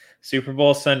Super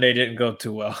Bowl Sunday didn't go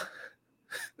too well.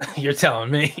 You're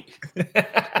telling me.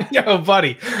 Yo,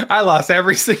 buddy, I lost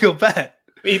every single bet.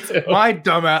 Me too. My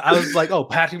dumbass, I was like, oh,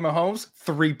 Patrick Mahomes,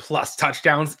 3+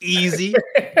 touchdowns, easy.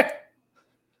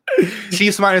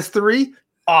 Chiefs -3,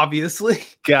 obviously.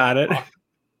 Got it.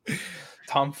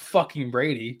 Tom fucking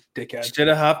Brady, dickhead. Should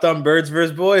have hopped on Birds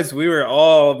vs. Boys. We were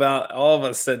all of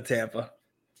us said Tampa.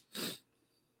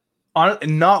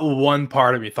 Not one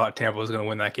part of me thought Tampa was going to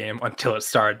win that game until it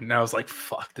started. And I was like,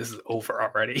 fuck, this is over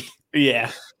already.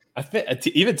 Yeah. I think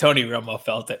even Tony Romo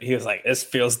felt it. He was like, this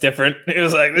feels different. He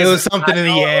was like, it was something in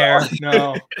the air.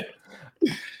 No.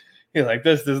 He's like,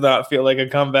 this does not feel like a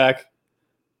comeback.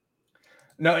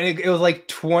 No, and it was like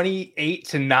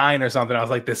 28-9 or something. I was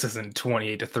like, this isn't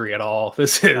 28-3 at all.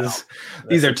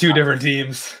 These are two different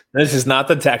teams. This is not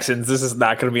the Texans. This is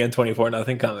not going to be a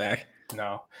 24-0 comeback.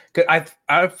 No.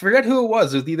 I forget who it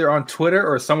was. It was either on Twitter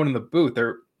or someone in the booth.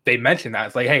 They mentioned that.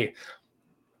 It's like, hey,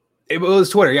 it was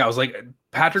Twitter. Yeah, it was like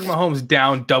Patrick Mahomes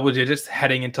down double digits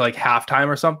heading into like halftime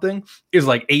or something. It was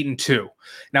like 8-2. And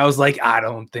I was like, I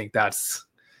don't think this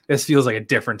feels like a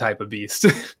different type of beast.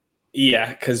 Yeah,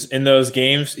 because in those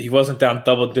games, he wasn't down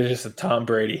double digits to Tom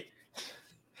Brady.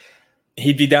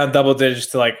 He'd be down double digits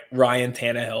to like Ryan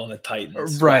Tannehill and the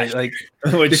Titans. Right. Like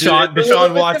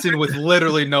Deshaun Watson with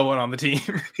literally no one on the team.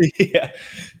 Yeah.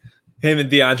 Him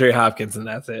and DeAndre Hopkins, and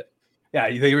that's it. Yeah,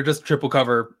 they were just triple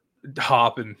cover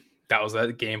hop, and that was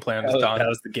the game plan. Done. That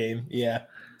was the game. Yeah.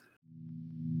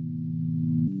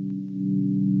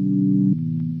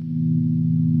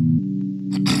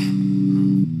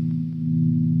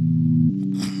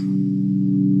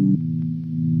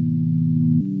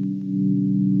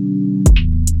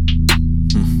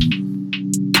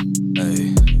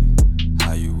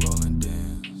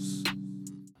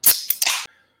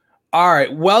 All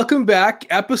right, welcome back.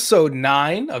 Episode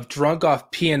 9 of Drunk Off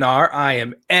PNR. I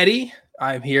am Eddie.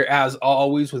 I'm here as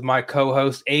always with my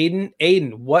co-host Aiden.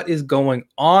 Aiden, what is going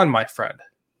on, my friend?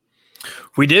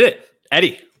 We did it,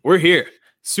 Eddie. We're here.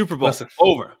 Super Bowl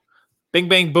over. Bing,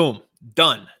 bang, boom.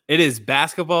 Done. It is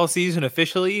basketball season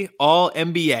officially. All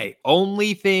NBA.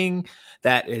 Only thing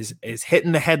that is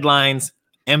hitting the headlines.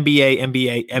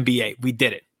 NBA. We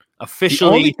did it officially.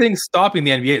 The only thing stopping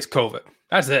the NBA is COVID.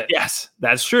 That's it. Yes,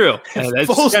 that's true.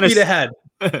 That's full speed ahead.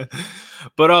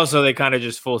 But also, they kind of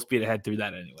just full speed ahead through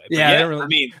that anyway. But yeah,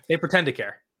 they pretend to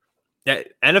care. Yeah,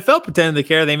 NFL pretended to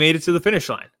care. They made it to the finish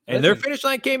line. And their finish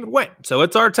line came and went. So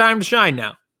it's our time to shine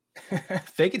now.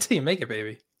 Fake it till you make it,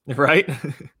 baby. Right?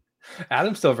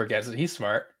 Adam still forgets it. He's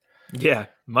smart. Yeah.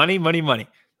 Money.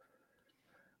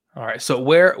 All right. So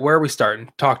where are we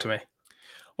starting? Talk to me.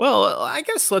 Well, I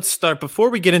guess let's start before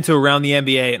we get into around the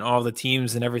NBA and all the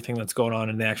teams and everything that's going on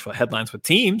in the actual headlines with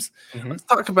teams. Mm-hmm. Let's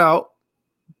talk about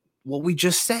what we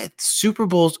just said. Super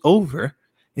Bowl's over.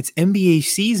 It's NBA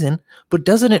season, but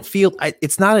doesn't it feel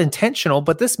it's not intentional,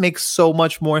 but this makes so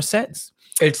much more sense.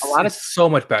 It's so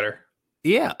much better.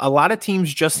 Yeah. A lot of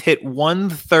teams just hit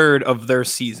 1/3 of their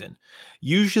season.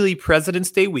 Usually President's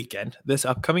Day weekend, this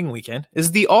upcoming weekend,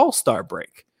 is the All-Star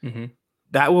break. Mm-hmm.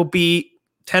 That will be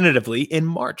tentatively in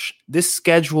March. This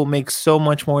schedule makes so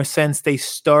much more sense. They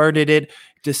started it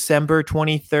December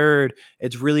 23rd.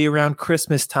 It's really around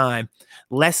Christmas time.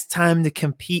 Less time to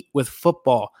compete with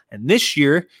football. And this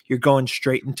year, you're going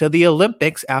straight into the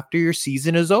Olympics after your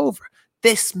season is over.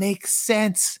 This makes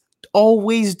sense.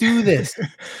 Always do this.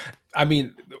 I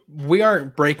mean, we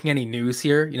aren't breaking any news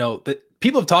here. You know,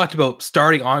 people have talked about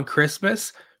starting on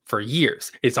Christmas for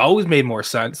years. It's always made more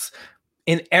sense.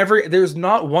 There's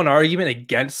not one argument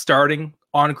against starting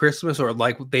on Christmas or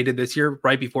like they did this year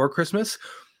right before Christmas.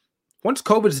 Once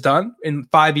COVID's done in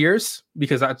 5 years,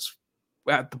 because that's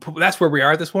where we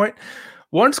are at this point.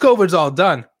 Once COVID's all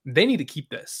done, they need to keep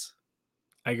this.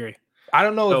 I agree. I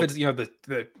don't know if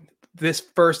it's this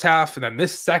first half and then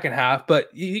this second half,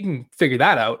 but you can figure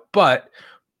that out. But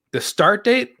the start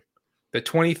date, the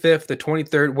 25th, the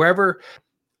 23rd, wherever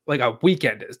like a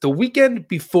weekend is. The weekend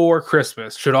before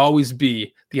Christmas should always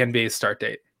be the NBA's start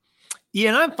date. Yeah,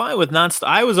 and I'm fine with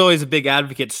I was always a big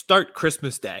advocate, start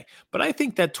Christmas Day. But I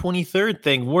think that 23rd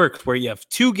thing worked where you have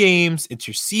 2 games. It's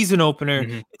your season opener.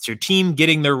 Mm-hmm. It's your team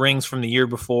getting their rings from the year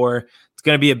before. It's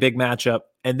going to be a big matchup.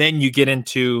 And then you get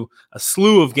into a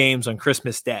slew of games on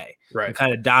Christmas Day. Right. And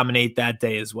kind of dominate that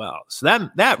day as well. So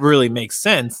that really makes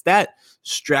sense. That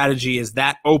strategy is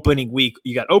that opening week.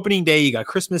 You got opening day, you got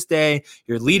Christmas Day,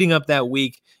 you're leading up that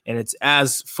week, and it's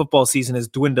as football season is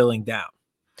dwindling down.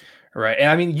 Right. And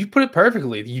I mean, you put it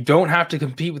perfectly. You don't have to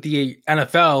compete with the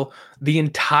NFL the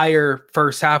entire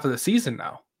first half of the season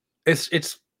now. It's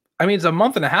a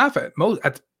month and a half at most.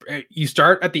 You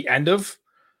start at the end of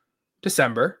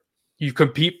December, You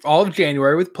compete all of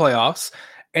January with playoffs,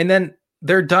 and then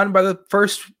they're done by the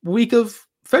first week of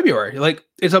February. Like,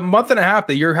 it's a month and a half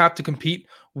that you have to compete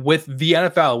with the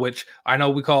NFL, which I know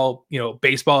we call,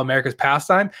 baseball America's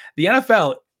pastime. The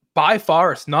NFL, by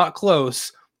far, it's not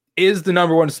close, is the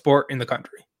number one sport in the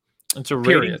country. It's a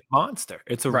ratings monster.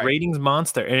 It's a ratings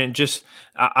monster. And it just,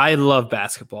 I love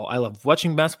basketball. I love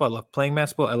watching basketball. I love playing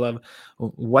basketball. I love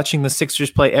watching the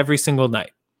Sixers play every single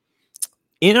night.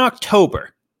 In October,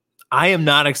 I am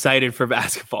not excited for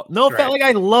basketball. No, like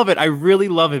I love it. I really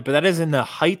love it. But that is in the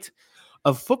height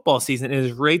of football season. It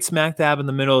is right smack dab in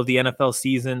the middle of the NFL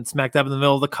season, smack dab in the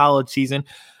middle of the college season.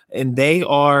 And they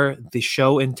are the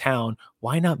show in town.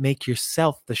 Why not make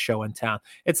yourself the show in town?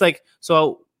 It's like,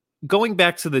 so going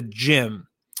back to the gym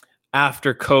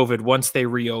after COVID, once they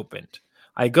reopened,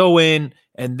 I go in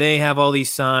and they have all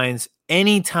these signs.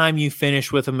 Anytime you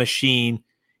finish with a machine,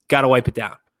 got to wipe it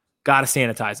down, got to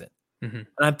sanitize it. Mm-hmm. And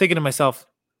I'm thinking to myself,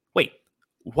 wait,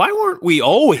 why weren't we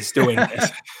always doing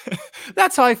this?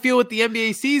 That's how I feel with the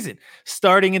NBA season,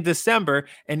 starting in December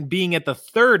and being at the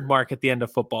third mark at the end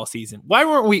of football season. Why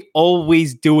weren't we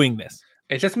always doing this?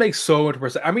 It just makes so much more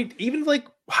sense. I mean, even like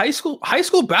high school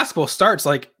basketball starts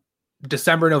like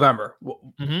December, November.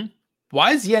 Mm-hmm.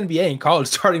 Why is the NBA and college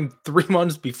starting 3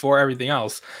 months before everything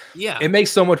else? Yeah, it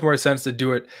makes so much more sense to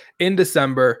do it in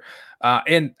December.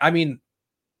 And I mean,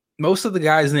 most of the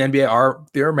guys in the NBA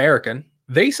they're American.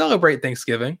 They celebrate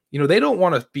Thanksgiving. They don't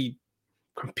want to be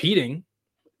competing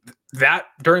that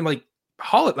during like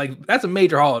holiday. Like, that's a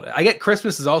major holiday. I get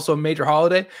Christmas is also a major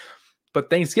holiday, but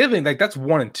Thanksgiving, like, that's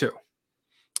 1 and 2.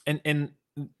 And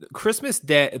Christmas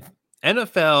Day,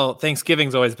 NFL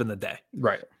Thanksgiving's always been the day.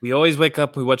 Right. We always wake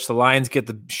up, we watch the Lions get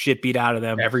the shit beat out of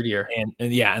them every year.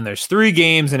 And there's 3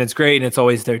 games and it's great and it's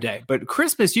always their day. But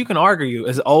Christmas, you can argue,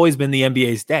 has always been the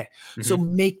NBA's day. Mm-hmm. So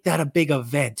make that a big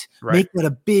event. Right. Make that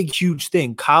a big, huge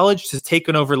thing. College has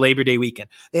taken over Labor Day weekend.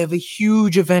 They have a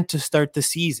huge event to start the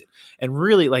season. And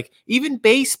really, like, even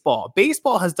baseball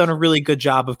has done a really good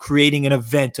job of creating an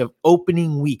event of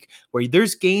opening week where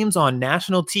there's games on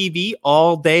national TV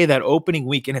all day that opening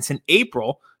week. And it's in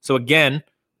April. So again,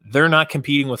 they're not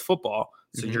competing with football.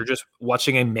 So you're just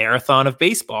watching a marathon of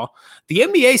baseball. The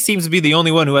NBA seems to be the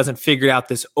only one who hasn't figured out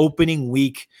this opening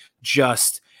week,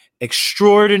 just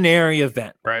extraordinary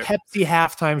event. Right. Pepsi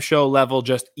halftime show level,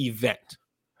 just event.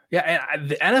 Yeah. And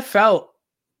the NFL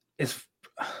is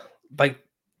like,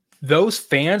 those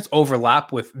fans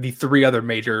overlap with the 3 other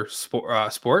major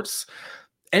sports.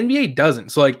 NBA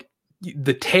doesn't. So like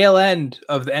the tail end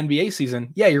of the NBA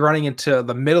season, yeah, you're running into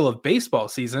the middle of baseball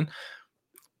season,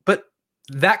 but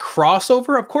that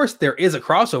crossover, of course there is a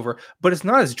crossover, but it's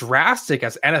not as drastic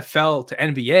as NFL to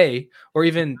NBA or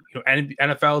even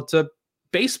NFL to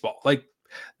baseball. Like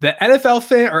the NFL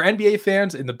fan or NBA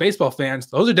fans and the baseball fans,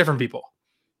 those are different people.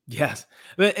 Yes.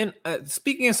 And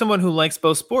speaking as someone who likes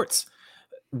both sports,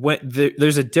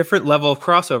 there's a different level of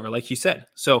crossover, like you said.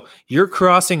 So you're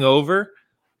crossing over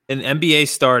an NBA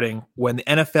starting when the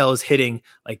NFL is hitting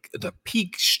like the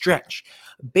peak stretch.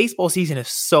 Baseball season is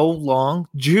so long.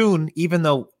 June, even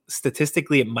though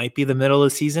statistically it might be the middle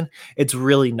of the season, it's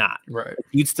really not. Right.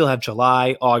 You'd still have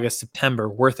July, August, September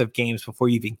worth of games before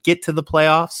you even get to the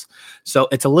playoffs. So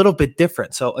it's a little bit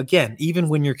different. So again, even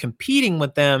when you're competing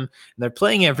with them and they're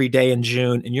playing every day in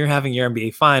June and you're having your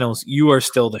NBA finals, you are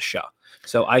still the show.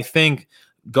 So I think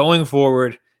going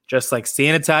forward, just like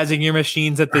sanitizing your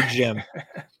machines at the gym,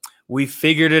 we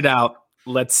figured it out.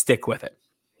 Let's stick with it.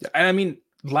 And I mean,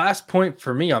 last point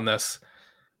for me on this,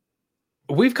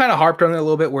 we've kind of harped on it a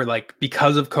little bit where, like,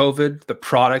 because of COVID, the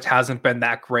product hasn't been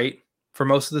that great for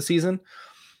most of the season.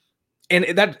 And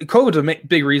that COVID's a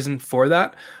big reason for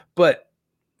that. But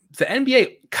the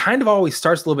NBA kind of always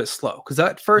starts a little bit slow because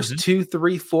that first 2,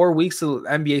 3, 4 weeks of the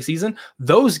NBA season,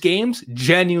 those games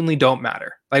genuinely don't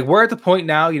matter. Like, we're at the point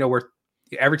now, where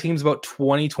every team's about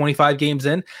 20, 25 games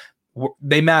in.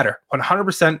 They matter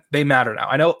 100%. They matter now.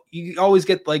 I know you always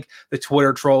get like the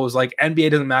Twitter trolls, like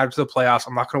NBA doesn't matter to the playoffs.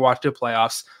 I'm not going to watch the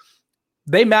playoffs.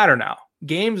 They matter now.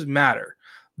 Games matter.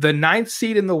 The 9th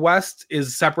seed in the West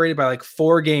is separated by like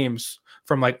 4 games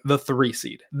from like the 3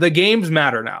 seed. The games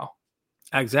matter now.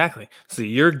 Exactly. So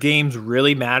your games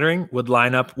really mattering would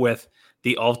line up with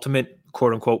the ultimate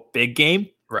quote unquote big game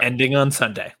ending on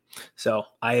Sunday. So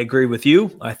I agree with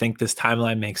you. I think this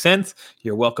timeline makes sense.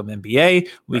 You're welcome, NBA.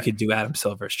 We could do Adam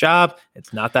Silver's job.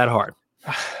 It's not that hard.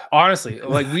 Honestly,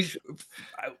 like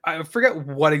I forget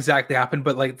what exactly happened,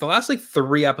 but like the last like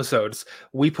 3 episodes,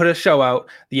 we put a show out.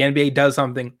 The NBA does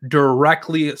something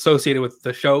directly associated with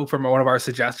the show from one of our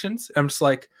suggestions. I'm just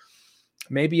like,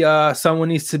 maybe someone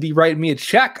needs to be writing me a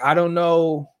check. I don't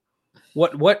know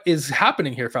What is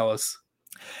happening here, fellas?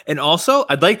 And also,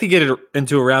 I'd like to get it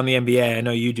into around the NBA. I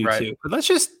know you do Right. too. But let's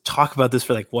just talk about this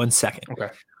for like 1 second. Okay.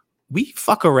 We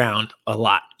fuck around a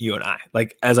lot, you and I,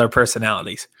 like as our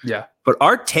personalities. Yeah. But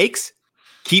our takes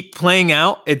keep playing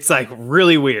out. It's like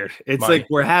really weird. It's Money. like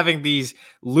we're having these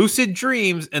lucid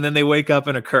dreams and then they wake up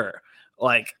and occur.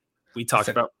 Like we talked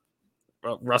about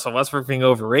Russell Westbrook being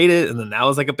overrated, and then that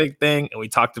was like a big thing. And we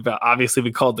talked about, obviously,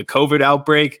 we called the COVID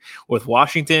outbreak with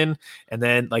Washington, and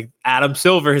then like Adam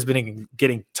Silver has been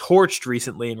getting torched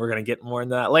recently, and we're gonna get more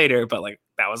into that later. But like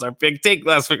that was our big take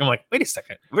last week. I'm like, wait a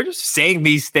second, we're just saying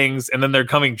these things, and then they're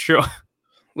coming true.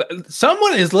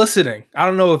 Someone is listening. I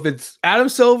don't know if it's Adam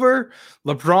Silver,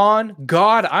 LeBron,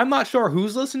 God. I'm not sure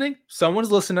who's listening.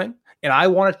 Someone's listening, and I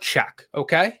want to check.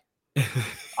 Okay,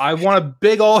 I want a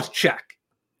big old check.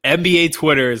 NBA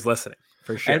Twitter is listening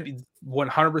for sure.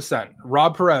 100%.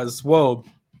 Rob Perez, whoa,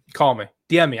 call me,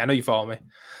 DM me. I know you follow me.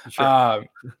 Sure.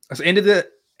 So into the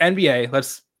NBA.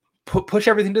 Let's push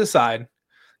everything to the side.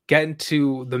 Get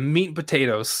into the meat and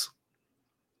potatoes.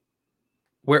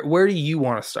 Where do you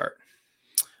want to start?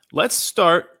 Let's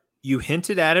start. You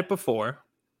hinted at it before.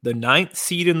 The 9th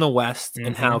seed in the West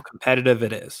and how competitive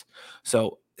it is.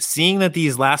 So seeing that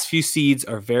these last few seeds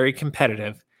are very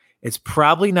competitive, it's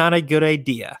probably not a good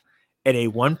idea in a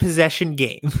 1-possession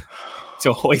game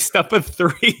to hoist up a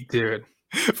 3 Dude,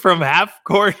 from half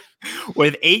court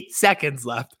with 8 seconds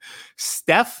left.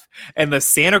 Steph and the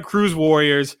Santa Cruz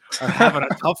Warriors are having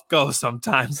a tough go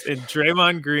sometimes. And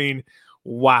Draymond Green,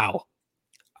 wow.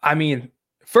 I mean,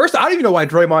 first, I don't even know why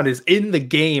Draymond is in the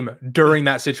game during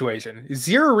that situation.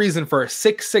 Zero reason for a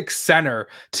 6'6" center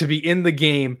to be in the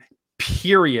game,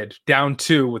 period, down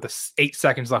 2 with 8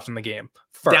 seconds left in the game.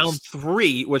 First. Down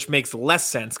 3, which makes less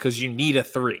sense because you need a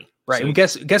 3. Right. So, and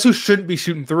guess who shouldn't be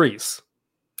shooting threes?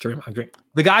 Draymond Green.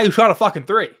 The guy who shot a fucking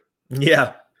 3.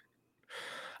 Yeah.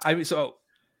 I mean, so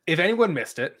if anyone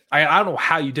missed it, I don't know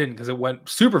how you didn't because it went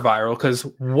super viral because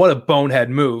what a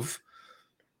bonehead move.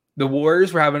 The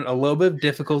Warriors were having a little bit of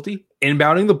difficulty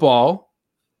inbounding the ball.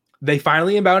 They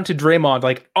finally inbounded to Draymond,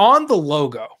 like on the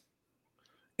logo.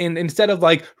 And instead of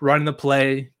like running the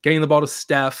play, getting the ball to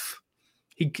Steph,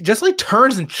 he just like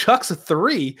turns and chucks a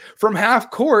 3 from half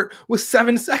court with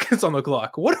 7 seconds on the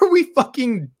clock. What are we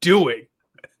fucking doing?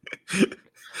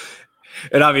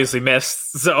 It obviously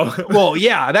missed. So, well,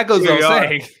 yeah, that goes without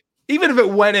saying. Even if it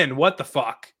went in, what the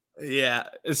fuck? Yeah.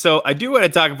 So I do want to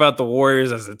talk about the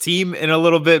Warriors as a team in a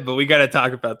little bit, but we got to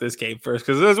talk about this game first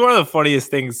because it was one of the funniest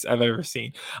things I've ever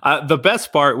seen. The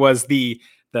best part was the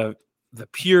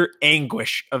pure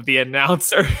anguish of the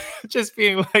announcer just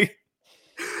being like,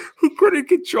 he couldn't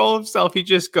control himself. He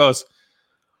just goes,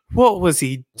 what was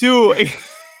he doing?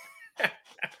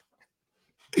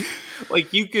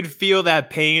 Like you could feel that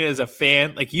pain as a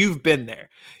fan. Like you've been there.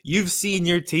 You've seen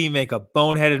your team make a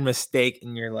boneheaded mistake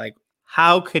and you're like,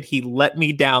 how could he let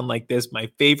me down like this? My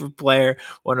favorite player,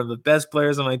 one of the best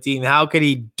players on my team. How could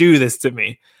he do this to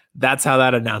me? That's how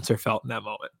that announcer felt in that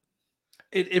moment.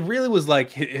 It really was like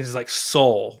his like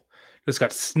soul just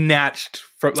got snatched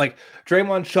from like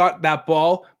Draymond shot that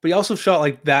ball, but he also shot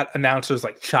like that announcer's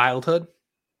like childhood.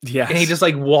 Yeah. And he just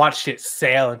like watched it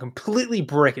sail and completely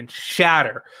break and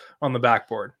shatter on the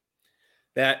backboard.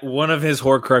 That one of his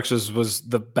Horcruxes was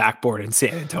the backboard in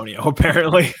San Antonio,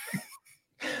 apparently.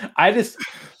 I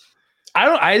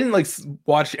didn't like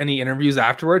watch any interviews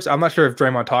afterwards. I'm not sure if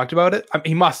Draymond talked about it. I mean,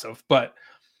 he must have, but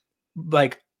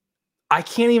like I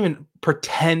can't even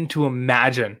pretend to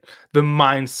imagine the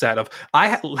mindset of I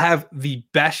have the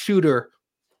best shooter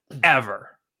ever,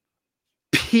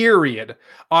 period,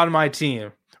 on my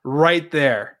team right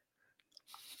there.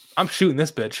 I'm shooting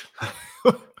this bitch.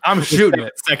 I'm shooting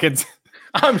it. Seconds.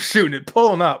 I'm shooting it.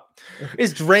 Pulling up.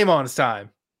 It's Draymond's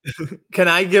time. Can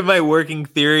I give my working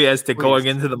theory as to Please. going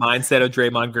into the mindset of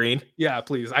Draymond Green? Yeah,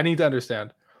 please. I need to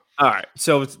understand. All right.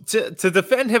 So to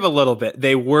defend him a little bit,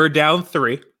 they were down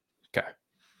 3. Okay.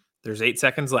 There's 8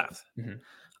 seconds left. Mm-hmm.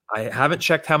 I haven't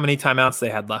checked how many timeouts they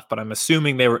had left, but I'm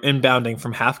assuming they were inbounding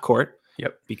from half court.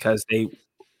 Yep. Because they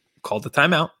called the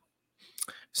timeout.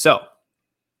 So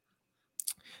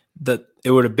it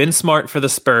would have been smart for the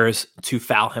Spurs to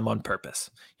foul him on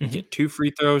purpose. You get 2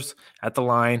 free throws at the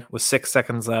line with 6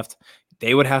 seconds left.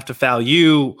 They would have to foul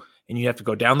you, and you have to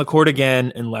go down the court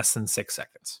again in less than 6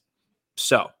 seconds.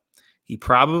 So he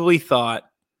probably thought,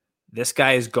 this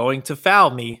guy is going to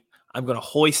foul me. I'm going to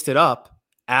hoist it up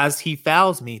as he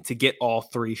fouls me to get all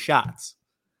 3 shots.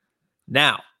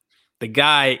 Now, the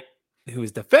guy who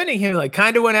was defending him like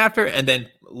kind of went after and then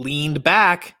leaned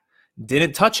back,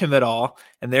 didn't touch him at all.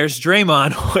 And there's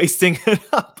Draymond hoisting it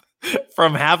up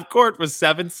from half court with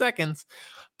 7 seconds.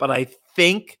 But I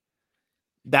think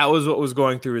That was what was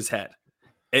going through his head.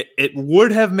 It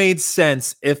would have made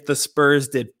sense if the Spurs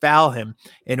did foul him,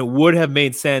 and it would have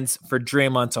made sense for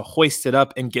Draymond to hoist it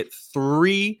up and get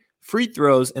 3 free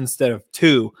throws instead of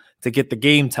 2 to get the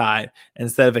game tied,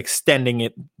 instead of extending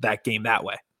that game that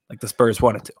way, like the Spurs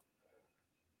wanted to.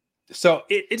 So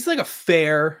it's like a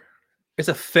fair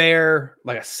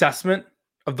like assessment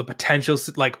of the potential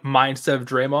like mindset of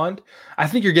Draymond. I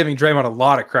think you're giving Draymond a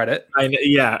lot of credit. I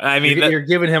mean, you're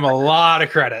giving him a lot of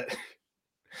credit.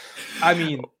 I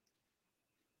mean,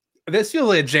 this feels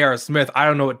like a J.R. Smith. I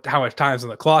don't know how much time's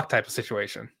on the clock type of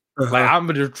situation. Uh-huh. Like, I'm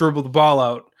going to dribble the ball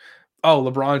out. Oh,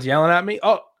 LeBron's yelling at me.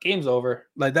 Oh, game's over.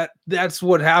 Like that. That's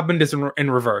what happened is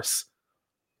in reverse.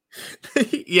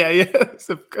 yeah. It's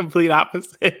a complete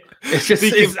opposite. It's just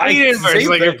the complete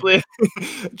inverse. Like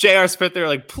J.R. Smith, they're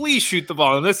like, please shoot the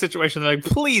ball. In this situation, they're like,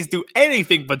 please do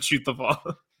anything but shoot the ball.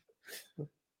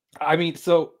 I mean,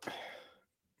 so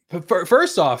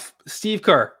first off, Steve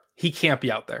Kerr, he can't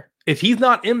be out there. If he's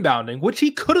not inbounding, which he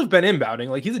could have been inbounding,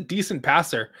 like he's a decent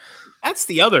passer. That's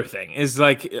the other thing is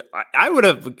like, I would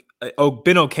have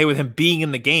been okay with him being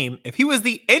in the game if he was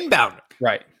the inbounder.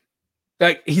 Right.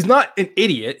 Like he's not an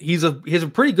idiot. He has a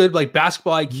pretty good like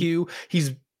basketball IQ. He's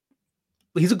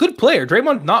a good player.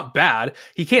 Draymond's not bad.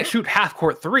 He can't shoot half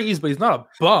court threes, but he's not a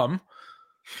bum.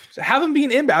 So have him be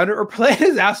an inbounder or play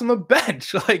his ass on the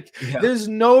bench. Like there's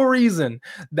no reason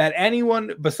that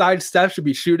anyone besides Steph should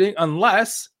be shooting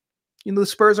unless the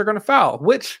Spurs are going to foul.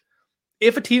 Which,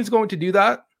 if a team's going to do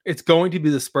that, it's going to be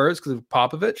the Spurs because of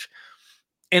Popovich.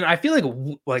 And I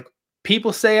feel like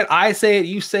people say it, I say it,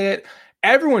 you say it.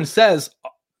 Everyone says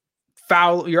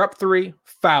foul. You're up 3,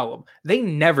 foul them. They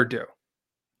never do.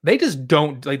 They just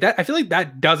don't like that. I feel like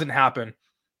that doesn't happen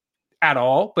at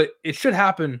all, but it should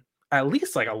happen at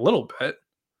least like a little bit.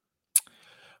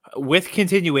 With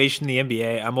continuation in the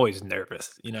NBA, I'm always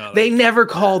nervous. They never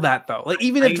call that though. Like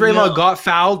even if Draymond got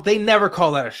fouled, they never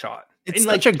call that a shot. It's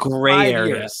such a gray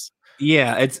area. Years.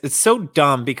 Yeah, it's so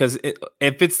dumb because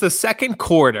if it's the second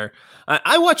quarter,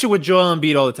 I watch it with Joel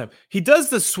Embiid all the time. He does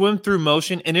the swim through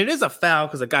motion, and it is a foul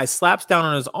because a guy slaps down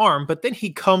on his arm, but then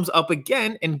he comes up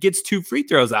again and gets 2 free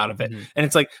throws out of it. Mm-hmm. And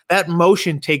it's like that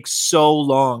motion takes so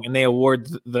long, and they award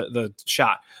the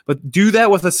shot. But do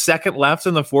that with a second left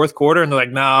in the fourth quarter, and they're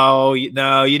like, no, you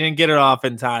didn't get it off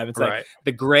in time. It's like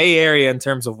the gray area in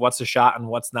terms of what's a shot and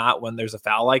what's not when there's a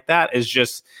foul like that is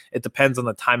just, it depends on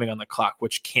the timing on the clock,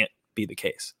 which can't be the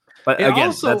case. But it again,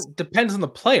 also depends on the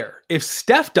player. If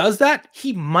Steph does that,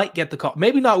 he might get the call.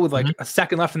 Maybe not with like a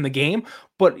second left in the game,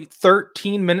 but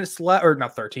 10 minutes left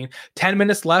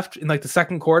in like the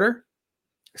second quarter.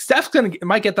 Steph's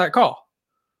might get that call.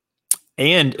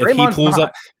 And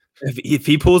if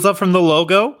he pulls up from the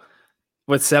logo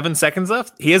with 7 seconds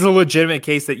left, he has a legitimate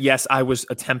case that yes, I was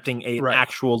attempting an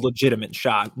actual legitimate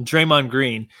shot. Draymond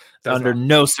Green, under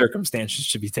no circumstances,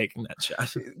 should be taking that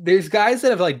shot. There's guys that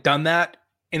have like done that.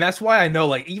 And that's why I know,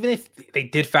 like, even if they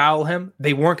did foul him,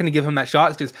 they weren't going to give him that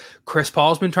shot because Chris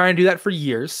Paul's been trying to do that for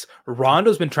years.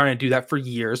 Rondo's been trying to do that for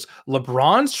years.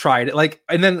 LeBron's tried it,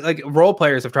 and then role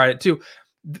players have tried it too.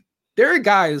 There are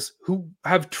guys who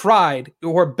have tried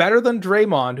who are better than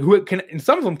Draymond, who can, and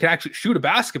some of them can actually shoot a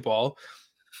basketball.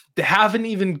 They haven't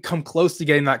even come close to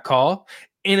getting that call,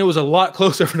 and it was a lot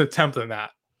closer of an attempt than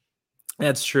that.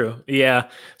 That's true. Yeah.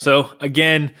 So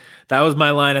again, that was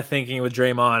my line of thinking with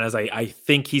Draymond, as I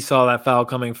think he saw that foul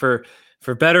coming for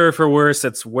better or for worse.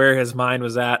 That's where his mind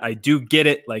was at. I do get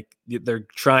it. Like they're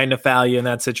trying to foul you in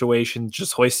that situation.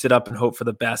 Just hoist it up and hope for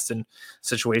the best in a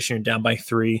situation you're down by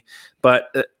 3.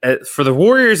 But for the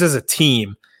Warriors as a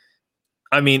team,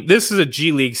 I mean, this is a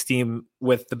G League team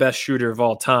with the best shooter of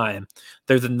all time.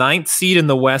 They're the 9th seed in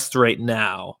the West right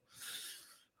now.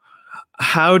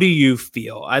 How do you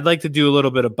feel? I'd like to do a little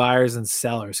bit of buyers and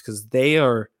sellers because they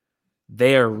are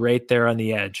right there on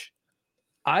the edge.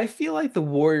 I feel like the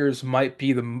Warriors might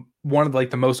be one of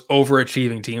the most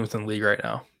overachieving teams in the league right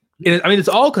now. I mean, it's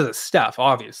all because of Steph,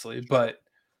 obviously, but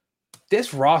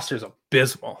this roster is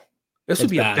abysmal. This would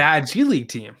be a bad G League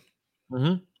team.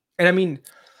 Mm-hmm. And I mean,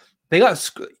 they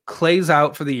got Clay's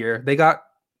out for the year. They got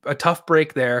a tough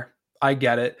break there. I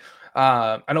get it.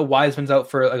 I know Wiseman's out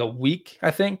for like a week,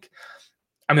 I think.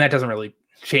 I mean, that doesn't really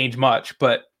change much,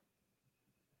 but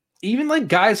even like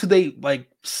guys who they like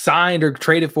signed or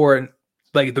traded for, and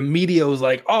like the media was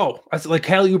like, oh, that's like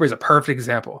Kelly Oubre is a perfect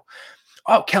example.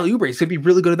 Oh, Kelly Oubre is going to be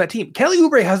really good on that team. Kelly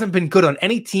Oubre hasn't been good on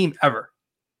any team ever.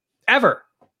 Ever.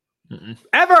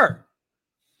 Ever.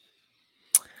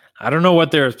 I don't know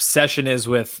what their obsession is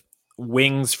with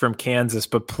wings from Kansas,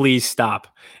 but please stop.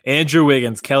 Andrew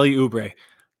Wiggins, Kelly Oubre,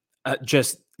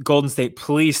 just Golden State,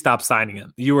 please stop signing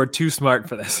him. You are too smart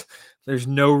for this. There's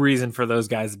no reason for those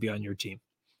guys to be on your team.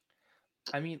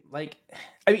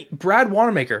 Brad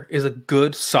Wanamaker is a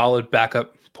good, solid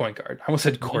backup point guard. I almost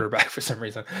said quarterback for some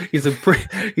reason. He's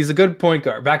a good point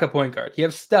guard, backup point guard. You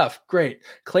have Steph, great.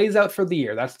 Clay's out for the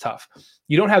year. That's tough.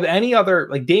 You don't have any other,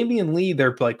 like Damian Lee,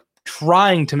 they're like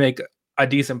trying to make a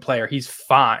decent player. He's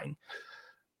fine.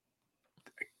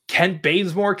 Kent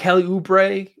Bazemore, Kelly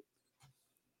Oubre,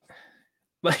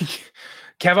 like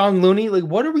Kevon Looney. Like,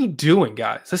 what are we doing,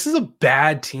 guys? This is a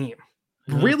bad team.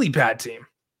 Really bad team.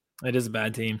 It is a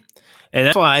bad team. And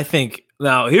that's why I think,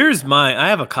 now here's I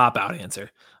have a cop-out answer.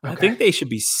 Okay. I think they should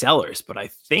be sellers, but I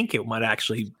think it might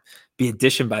actually be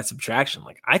addition by subtraction.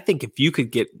 Like, I think if you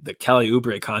could get the Kelly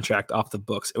Oubre contract off the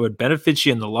books, it would benefit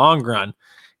you in the long run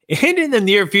and in the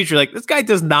near future. Like, this guy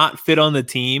does not fit on the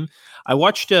team.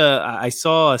 I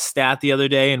saw a stat the other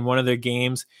day in one of their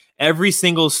games. Every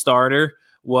single starter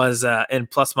was in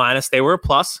plus minus. They were a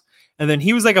plus. And then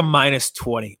he was like a minus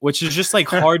 20, which is just like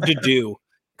hard to do.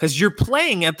 Because you're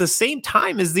playing at the same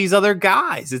time as these other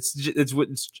guys.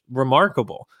 It's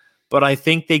remarkable. But I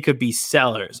think they could be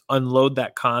sellers, unload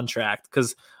that contract.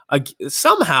 Because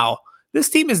somehow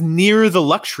this team is near the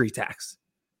luxury tax.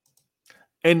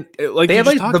 And like they have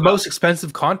like the most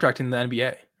expensive contract in the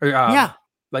NBA. Yeah.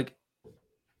 Like,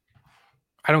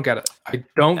 I don't get it. I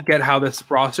don't get how this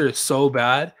roster is so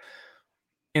bad.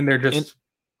 And they're just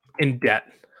in debt.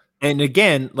 And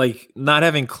again, like not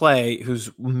having Clay, who's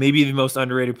maybe the most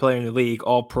underrated player in the league,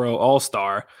 all pro, all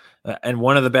star, and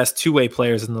one of the best two-way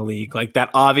players in the league, like that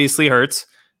obviously hurts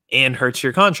and hurts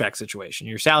your contract situation,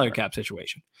 your salary cap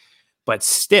situation. But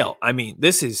still, I mean,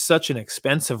 this is such an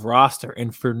expensive roster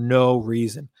and for no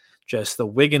reason. Just the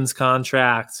Wiggins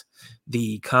contract,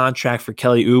 the contract for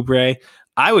Kelly Oubre.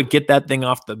 I would get that thing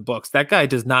off the books. That guy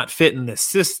does not fit in this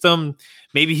system.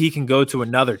 Maybe he can go to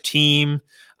another team.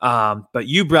 But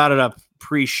you brought it up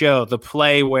pre-show, the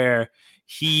play where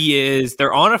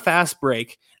they're on a fast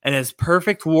break and his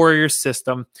perfect Warriors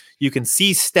system. You can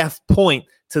see Steph point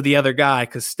to the other guy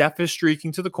because Steph is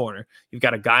streaking to the corner. You've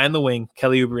got a guy in the wing.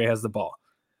 Kelly Oubre has the ball.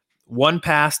 One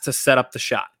pass to set up the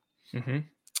shot. Mm-hmm.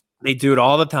 They do it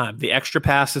all the time. The extra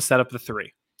pass to set up the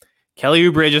three. Kelly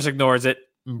Oubre just ignores it,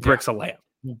 bricks a layup.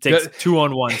 Takes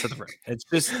 2-on-1 to the rim. It's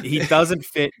just, he doesn't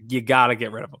fit. You got to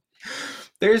get rid of him.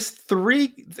 It's a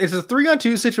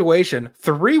 3-on-2 situation,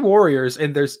 3 Warriors,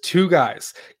 and there's 2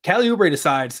 guys. Kelly Oubre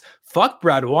decides, fuck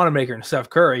Brad Wanamaker and Steph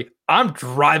Curry. I'm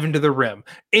driving to the rim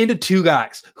into 2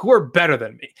 guys who are better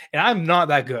than me, and I'm not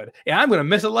that good, and I'm going to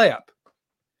miss a layup.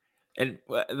 And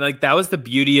like that was the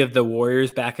beauty of the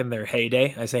Warriors back in their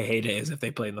heyday. I say heyday as if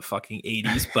they played in the fucking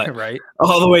 80s, but right,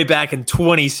 all the way back in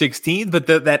 2016. But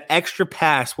that extra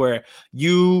pass where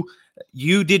you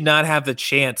did not have the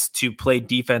chance to play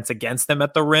defense against them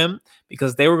at the rim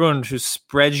because they were going to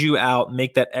spread you out,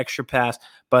 make that extra pass.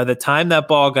 By the time that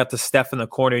ball got to Steph in the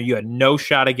corner, you had no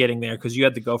shot of getting there because you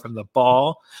had to go from the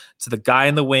ball to the guy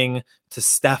in the wing to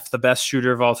Steph, the best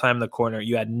shooter of all time in the corner.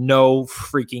 You had no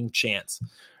freaking chance.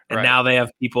 And now they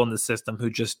have people in the system who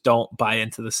just don't buy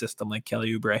into the system like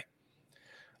Kelly Oubre.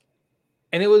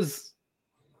 And it was,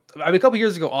 a couple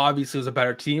years ago, obviously it was a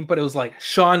better team, but it was like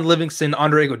Sean Livingston,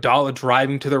 Andre Iguodala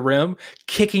driving to the rim,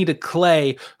 kicking to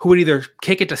Clay, who would either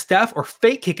kick it to Steph or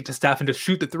fake kick it to Steph and just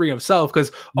shoot the 3 himself.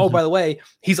 Because, by the way,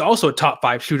 he's also a top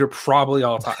 5 shooter probably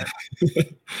all time.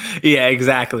 Yeah,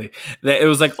 exactly. It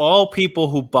was like all people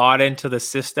who bought into the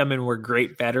system and were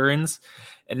great veterans.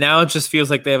 And now it just feels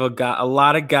like they have a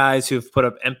lot of guys who have put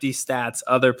up empty stats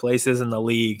other places in the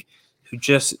league who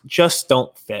just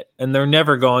don't fit. And they're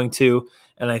never going to.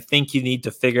 And I think you need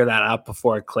to figure that out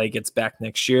before Clay gets back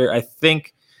next year. I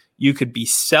think you could be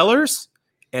sellers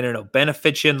and it'll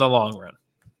benefit you in the long run.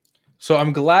 So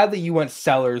I'm glad that you went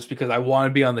sellers because I want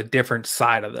to be on the different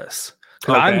side of this.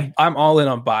 Okay. I'm all in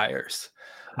on buyers.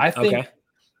 I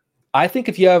think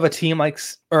if you have a team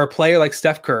or a player like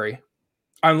Steph Curry,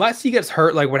 unless he gets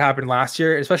hurt like what happened last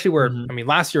year, especially where,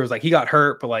 last year was like he got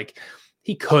hurt, but like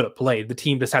he could have played. The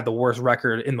team just had the worst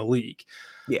record in the league.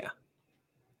 Yeah.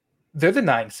 They're the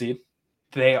 9 seed.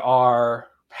 They are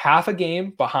half a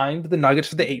game behind the Nuggets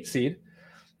for the 8 seed.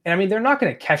 And they're not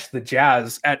going to catch the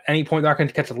Jazz at any point. They're not going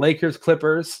to catch the Lakers,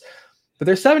 Clippers, but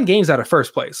they're 7 games out of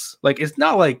first place. Like, it's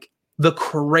not like the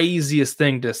craziest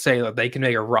thing to say that they can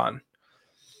make a run.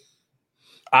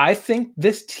 I think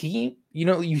this team,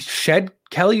 you shed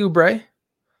Kelly Oubre.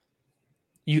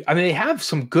 They have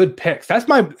some good picks. That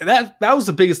was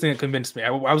the biggest thing that convinced me.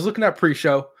 I was looking at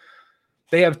pre-show.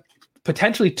 They have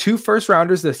potentially 2 first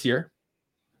rounders this year.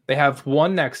 They have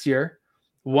 1 next year,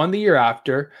 1 the year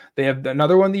after. They have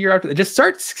another 1 the year after. They just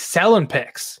start selling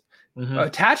picks.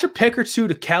 attach a pick or two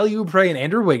to Kelly Oubre and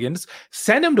Andrew Wiggins,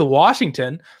 send him to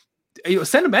Washington,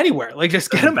 send him anywhere. Like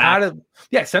just get him out of,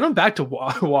 send him back to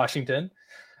Washington.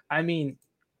 I mean,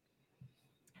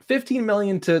 $15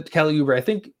 million to Kelly Oubre. I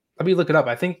think, let me look it up.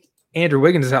 I think Andrew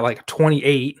Wiggins is at like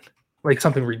 28, like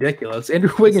something ridiculous.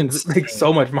 Andrew Wiggins makes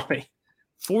so much money.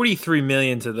 43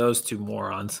 million to those two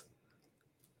morons.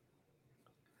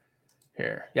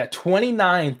 Here. Yeah,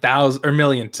 29,000 or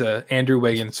million to Andrew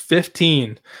Wiggins,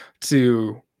 15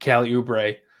 to Kelly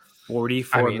Oubre.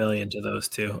 44 million to those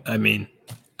two. I mean,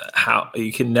 how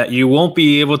you won't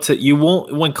be able to,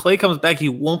 when Clay comes back,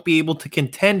 you won't be able to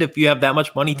contend if you have that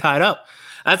much money tied up.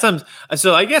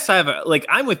 So I guess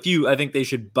I'm with you. I think they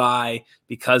should buy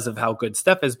because of how good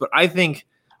Steph is, but I think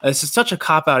this is such a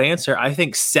cop-out answer. I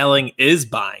think selling is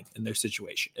buying in their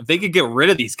situation. If they could get rid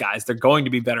of these guys, they're going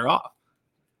to be better off.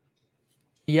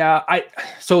 Yeah,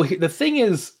 so the thing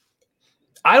is,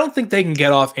 I don't think they can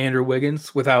get off Andrew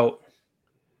Wiggins without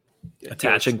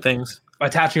attaching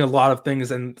a lot of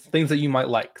things and things that you might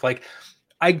like. Like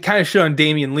I kind of showed on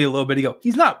Damian Lee a little bit ago.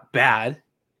 He's not bad.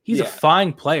 He's a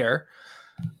fine player.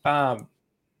 But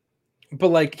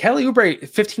like Kelly Oubre,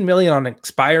 $15 million on an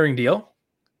expiring deal.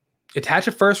 Attach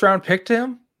a first round pick to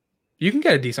him. You can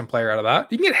get a decent player out of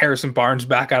that. You can get Harrison Barnes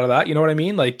back out of that. You know what I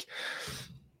mean? Like,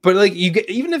 but like you get,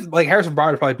 even if like Harrison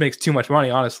Barnes probably makes too much money,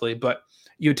 honestly, but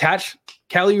you attach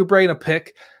Kelly Oubre and a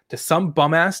pick to some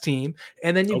bum ass team,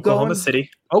 and then you Oklahoma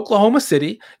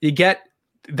City.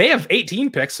 They have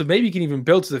 18 picks, so maybe you can even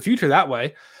build to the future that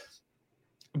way.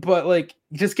 But like,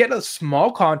 just get a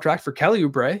small contract for Kelly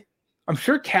Oubre. I'm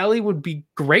sure Kelly would be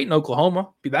great in Oklahoma.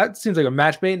 That seems like a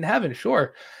match made in heaven,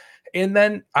 sure. And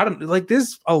then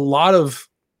there's a lot of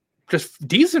just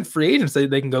decent free agents that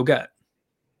they can go get.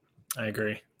 I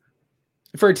agree.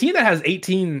 For a team that has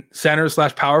 18 centers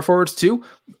 / power forwards too,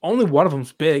 only one of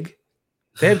them's big.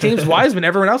 They have James Wiseman.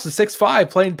 Everyone else is 6'5",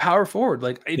 playing power forward.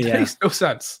 Like it makes no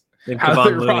sense. How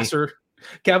their roster?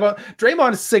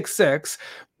 Draymond is 6'6".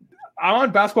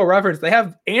 On Basketball Reference, they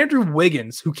have Andrew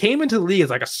Wiggins, who came into the league as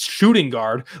like a shooting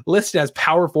guard, listed as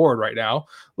power forward right now.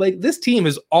 Like this team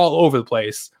is all over the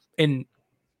place, and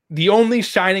the only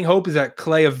shining hope is that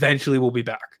Clay eventually will be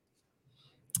back.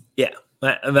 Yeah,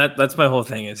 that's my whole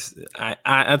thing. Is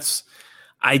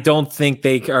I don't think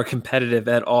they are competitive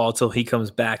at all till he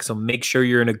comes back. So make sure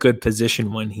you're in a good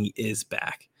position when he is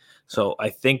back. So I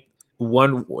think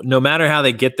no matter how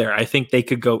they get there, I think they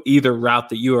could go either route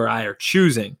that you or I are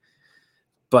choosing.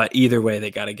 But either way,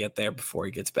 they got to get there before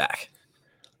he gets back.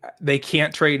 They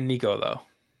can't trade Nico, though.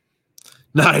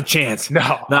 Not a chance.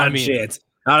 No, not a chance.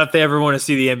 Not if they ever want to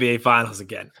see the NBA Finals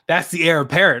again. That's the heir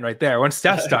apparent right there. Once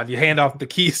Steph's done, you hand off the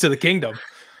keys to the kingdom.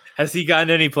 Has he gotten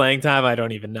any playing time? I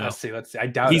don't even know. Let's see. I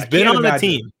doubt he's been on the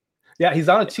team. Yeah, he's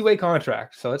on a 2-way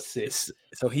contract. So let's see.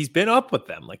 So he's been up with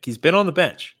them. Like he's been on the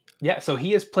bench. Yeah, so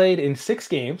he has played in 6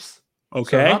 games.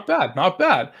 Okay. So not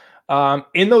bad.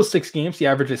 In those 6 games, he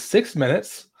averages 6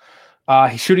 minutes.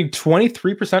 He's shooting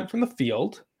 23% from the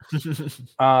field.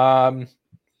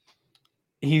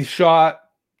 He shot,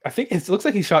 I think it looks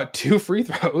like he shot 2 free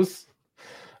throws.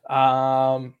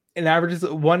 And averages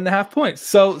 1.5 points.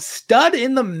 So stud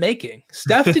in the making.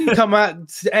 Steph didn't come out.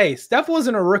 Hey, Steph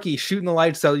wasn't a rookie shooting the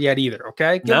lights out yet either.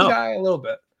 Okay, give the guy a little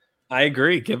bit. I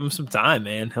agree. Give him some time,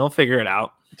 man. He'll figure it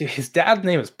out. Dude, his dad's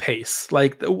name is Pace.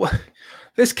 Like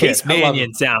this kid, Pace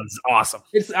Mannion sounds awesome.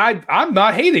 I'm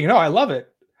not hating. No, I love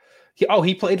it.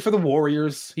 He played for the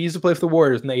Warriors. He used to play for the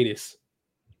Warriors in the 80s.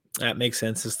 That makes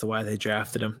sense as to why they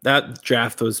drafted him. That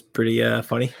draft was pretty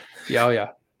funny. Yeah, yeah.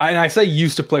 And I say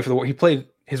used to play for the Warriors. He played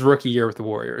his rookie year with the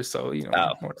Warriors, so you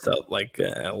know. So like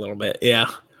a little bit, yeah.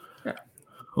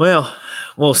 Well,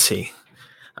 we'll see.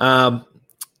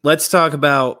 Let's talk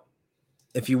about,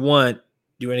 if you want.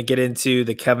 Do you want to get into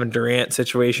the Kevin Durant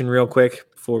situation real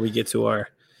quick before we get to our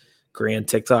grand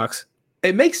TikToks?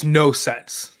 It makes no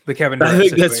sense. The Kevin Durant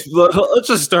situation. Let's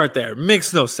just start there.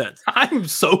 Makes no sense. I'm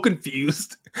so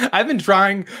confused. I've been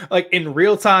trying, like in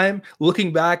real time,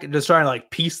 looking back and just trying to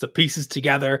like piece the pieces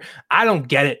together. I don't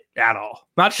get it at all.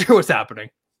 Not sure what's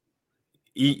happening.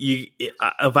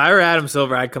 If I were Adam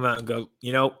Silver, I'd come out and go,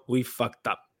 we fucked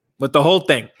up with the whole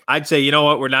thing. I'd say, you know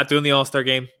what? We're not doing the All-Star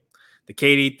game. The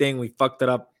KD thing, we fucked it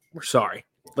up. We're sorry.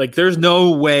 Like, there's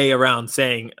no way around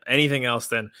saying anything else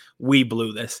than we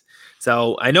blew this.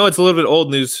 So I know it's a little bit old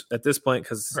news at this point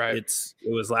because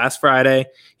it was last Friday.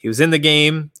 He was in the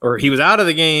game, or he was out of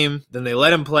the game. Then they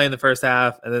let him play in the first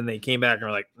half, and then they came back and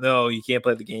were like, "No, you can't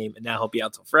play the game." And now he'll be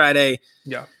out till Friday.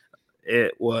 Yeah,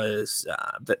 it was.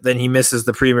 Then he misses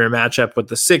the premier matchup with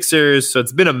the Sixers, so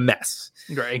it's been a mess.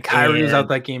 Right, and Kyrie was out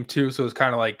that game too, so it was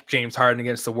kind of like James Harden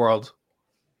against the world.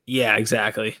 Yeah,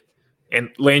 exactly. And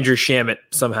Landry Shamet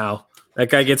somehow. That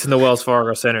guy gets in the Wells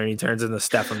Fargo Center and he turns into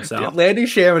Steph himself. Yeah, Landry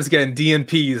Shamet's getting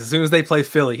DNPs. As soon as they play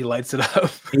Philly, he lights it up.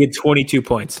 He had 22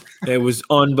 points. It was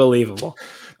unbelievable.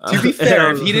 To be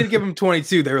fair, if he didn't give him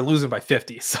 22, they were losing by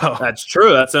 50. So that's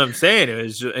true. That's what I'm saying. It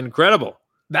was incredible.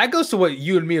 That goes to what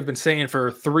you and me have been saying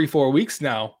for 3-4 weeks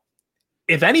now.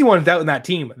 If anyone's out in that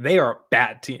team, they are a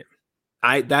bad team.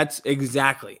 That's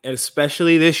exactly, and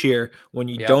especially this year when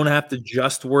you don't have to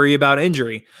just worry about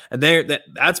injury. And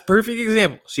that's perfect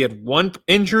example. So you had one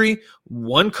injury,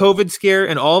 one COVID scare,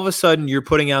 and all of a sudden you're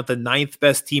putting out the 9th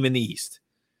best team in the East.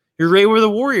 You're right where the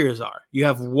Warriors are. You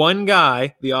have one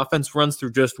guy, the offense runs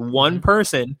through just one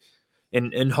person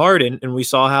in Harden, and we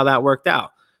saw how that worked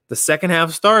out. The second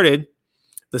half started,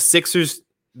 the Sixers,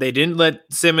 they didn't let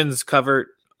Simmons cover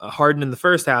Harden in the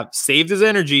first half, saved his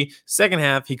energy. Second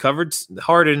half, he covered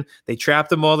Harden. They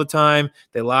trapped him all the time.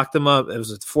 They locked him up. It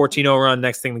was a 14-0 run.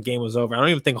 Next thing, the game was over. I don't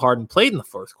even think Harden played in the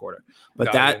fourth quarter.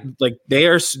 But they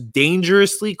are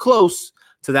dangerously close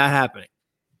to that happening.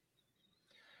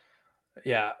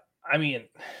 Yeah. I mean,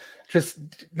 just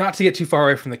not to get too far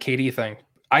away from the KD thing.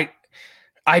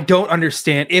 I don't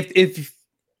understand.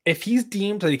 If he's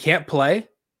deemed that he can't play,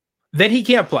 then he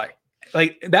can't play.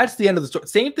 Like, that's the end of the story.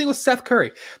 Same thing with Seth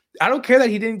Curry. I don't care that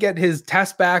he didn't get his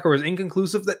test back or is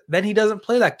inconclusive, then he doesn't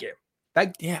play that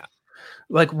game.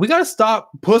 Like, we got to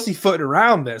stop pussyfooting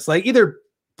around this. Like, either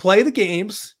play the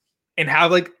games and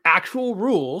have, like, actual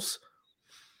rules,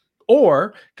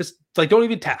 or just, like, don't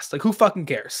even test. Like, who fucking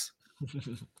cares?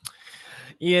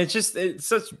 Yeah, it's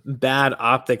such bad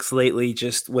optics lately,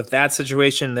 just with that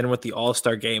situation, and then with the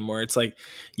All-Star game, where it's like,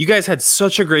 you guys had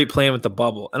such a great plan with the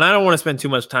bubble. And I don't want to spend too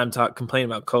much time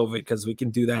complaining about COVID, because we can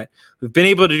do that. We've been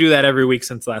able to do that every week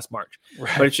since last March.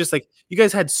 Right. But it's just like, you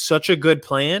guys had such a good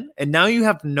plan, and now you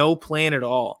have no plan at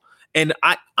all. And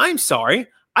I'm sorry,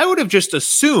 I would have just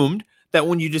assumed that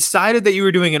when you decided that you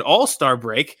were doing an All-Star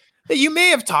break, that you may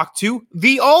have talked to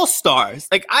the All-Stars.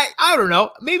 Like, I don't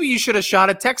know. Maybe you should have shot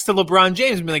a text to LeBron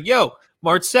James and be like, yo,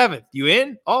 March 7th, you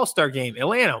in? All-Star game,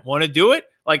 Atlanta, want to do it?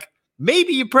 Like,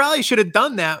 maybe you probably should have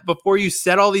done that before you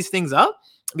set all these things up,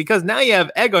 because now you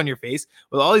have egg on your face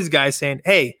with all these guys saying,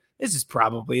 hey, this is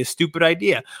probably a stupid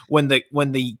idea. When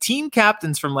the team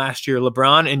captains from last year,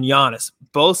 LeBron and Giannis,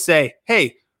 both say,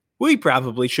 hey, we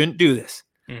probably shouldn't do this.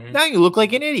 Mm-hmm. Now you look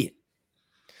like an idiot.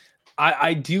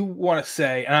 I do want to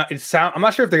say, I'm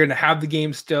not sure if they're going to have the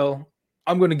game still.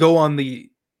 I'm going to go on the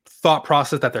thought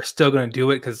process that they're still going to do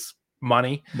it because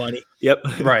money. Yep.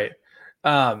 Right.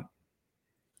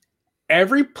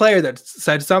 Every player that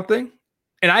said something,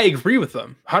 and I agree with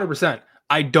them 100%.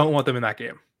 I don't want them in that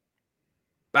game.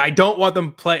 I don't want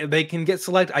them play. They can get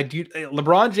selected.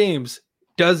 LeBron James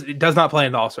does not play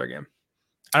in the All-Star game.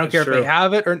 I don't care if they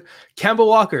have it or Kemba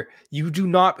Walker.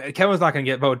 Kemba's not going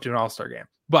to get voted to an All-Star game.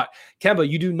 But Kemba,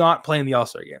 you do not play in the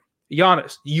All-Star game.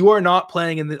 Giannis, you are not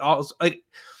playing in the All-Star. Like,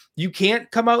 you can't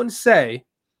come out and say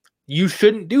you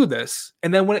shouldn't do this,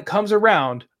 and then when it comes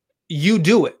around, you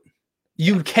do it.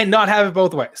 You cannot have it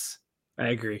both ways. I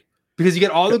agree. Because you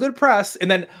get all the good press, and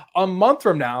then a month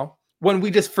from now, when we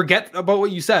just forget about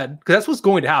what you said, because that's what's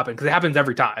going to happen, because it happens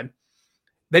every time,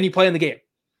 then you play in the game.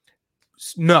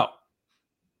 No.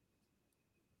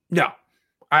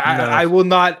 I will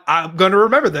not. I'm going to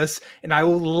remember this, and I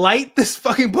will light this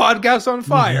fucking podcast on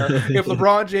fire if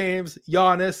LeBron James,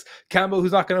 Giannis, Kemba,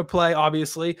 who's not going to play,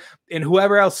 obviously, and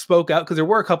whoever else spoke out, because there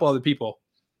were a couple other people.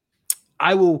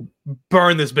 I will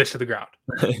burn this bitch to the ground.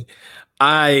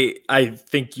 I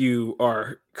think you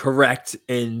are correct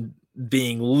in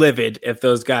being livid if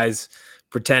those guys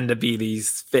pretend to be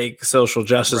these fake social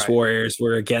justice warriors.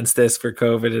 We're against this for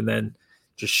COVID, and then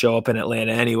just show up in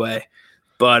Atlanta anyway.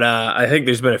 But I think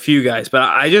there's been a few guys, but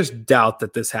I just doubt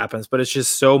that this happens. But it's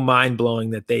just so mind-blowing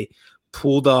that they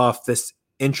pulled off this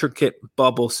intricate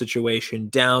bubble situation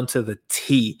down to the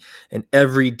T, and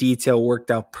every detail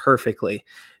worked out perfectly,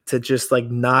 to just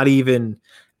like not even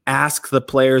ask the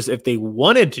players if they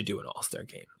wanted to do an All-Star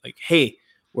game. Like, hey,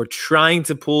 we're trying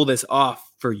to pull this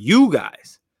off for you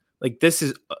guys. Like, this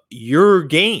is your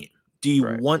game. Do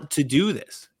you want to do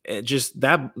this? It just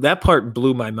that part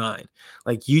blew my mind.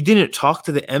 Like, you didn't talk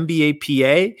to the NBA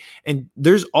PA, and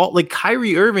there's all like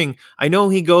Kyrie Irving. I know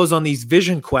he goes on these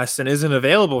vision quests and isn't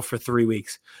available for 3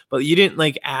 weeks, but you didn't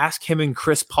like ask him and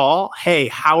Chris Paul, hey,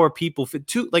 how are people fit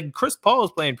to, like, Chris Paul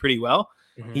is playing pretty well.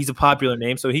 Mm-hmm. He's a popular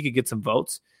name, so he could get some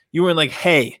votes. You weren't like,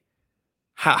 hey,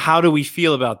 how do we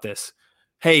feel about this?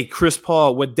 Hey, Chris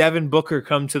Paul, would Devin Booker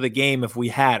come to the game if we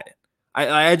had it?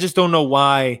 I just don't know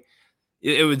why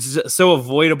it was so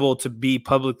avoidable to be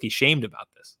publicly shamed about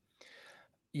this.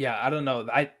 Yeah, I don't know.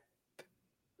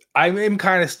 I'm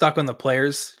kind of stuck on the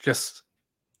players. Just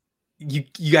you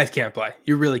guys can't play.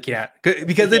 You really can't.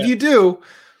 Because if you do,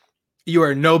 you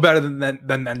are no better than the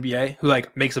NBA, who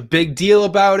like makes a big deal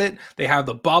about it. They have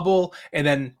the bubble, and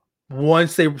then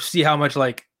once they see how much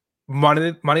like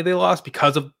money they lost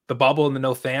because of the bubble and the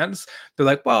no fans, they're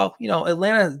like, well,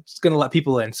 Atlanta's going to let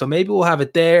people in, so maybe we'll have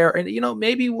it there, and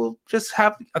maybe we'll just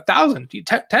have 1,000,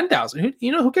 10,000.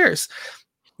 Who cares?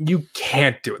 You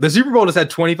can't do it. The Super Bowl just had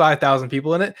 25,000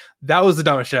 people in it. That was the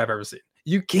dumbest shit I've ever seen.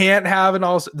 You can't have an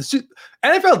the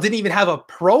NFL didn't even have a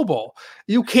Pro Bowl.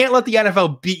 You can't let the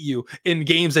NFL beat you in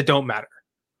games that don't matter.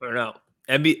 Or no.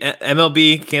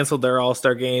 MLB canceled their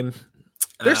All-Star game.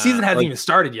 Their season hasn't even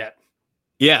started yet.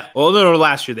 Yeah. Well, no,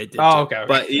 last year they did. Oh, okay.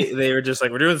 But they were just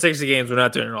like, we're doing 60 games. We're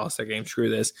not doing an All-Star game. Screw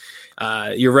this.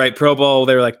 You're right. Pro Bowl,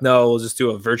 they were like, no, we'll just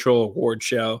do a virtual award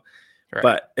show.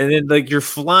 Right. And then like you're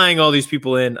flying all these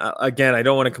people in. Again, I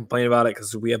don't want to complain about it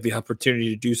because we have the opportunity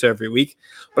to do so every week.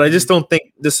 But I just don't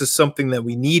think this is something that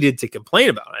we needed to complain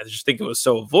about. I just think it was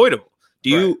so avoidable.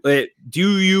 Do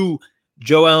you,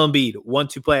 Joel Embiid,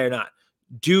 want to play or not?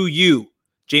 Do you,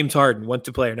 James Harden, want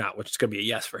to play or not? Which is going to be a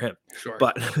yes for him. Sure.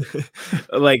 But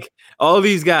like all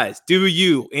these guys, do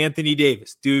you, Anthony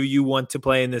Davis, do you want to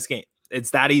play in this game?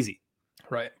 It's that easy.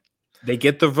 Right. They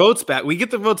get the votes back. We get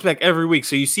the votes back every week.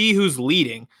 So you see who's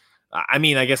leading. I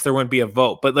mean, I guess there wouldn't be a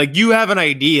vote, but like you have an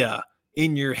idea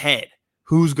in your head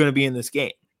who's going to be in this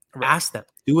game. Right. Ask them.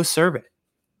 Do a survey.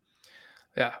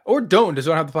 Yeah. Or just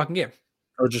don't have the fucking game.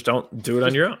 Or just don't do it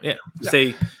on your own. Yeah.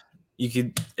 Say you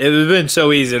could. It would have been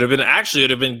so easy. It would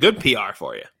have been good PR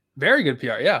for you. Very good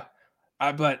PR. Yeah.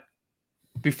 But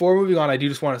before moving on, I do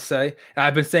just want to say, and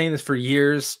I've been saying this for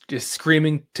years, just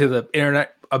screaming to the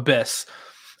internet abyss.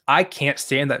 I can't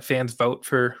stand that fans vote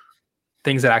for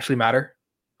things that actually matter.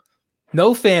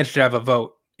 No fan should have a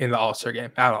vote in the All-Star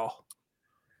game at all.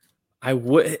 I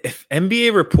would if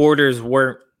NBA reporters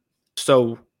weren't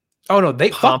so. Oh no,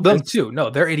 they fuck them too. No,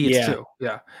 they're idiots too.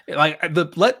 Yeah, like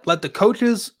let the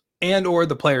coaches and or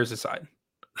the players decide.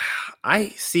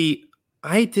 I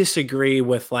disagree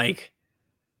with like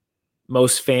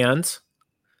most fans,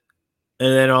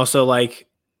 and then also like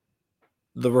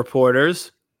the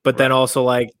reporters. But then also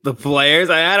like the players,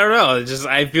 I don't know.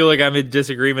 I feel like I'm in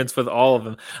disagreements with all of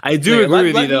them. I do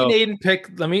agree with you though. Me and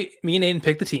Aiden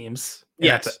pick the teams.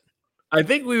 Yes, I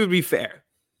think we would be fair.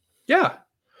 Yeah,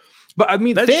 but I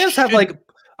mean, fans have like.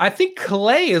 I think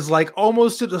Clay is like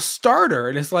almost a starter,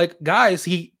 and it's like, guys,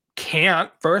 he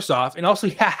can't. First off, and also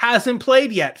he hasn't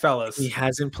played yet, fellas. He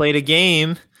hasn't played a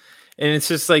game. And it's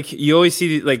just like you always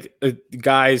see like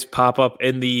guys pop up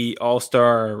in the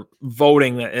All-Star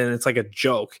voting, and it's like a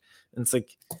joke. And it's like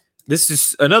this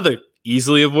is another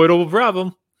easily avoidable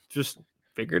problem. Just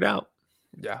figure it out.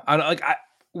 Yeah,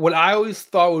 what I always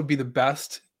thought would be the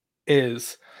best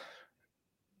is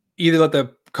either let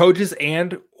the coaches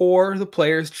and or the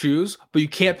players choose, but you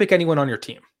can't pick anyone on your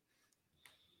team.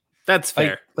 That's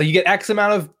fair. Like you get X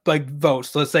amount of like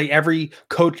votes. So let's say every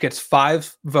coach gets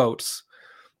 5 votes.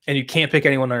 And you can't pick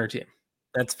anyone on your team.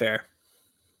 That's fair.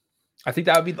 I think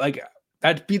that would be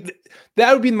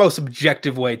the most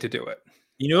objective way to do it.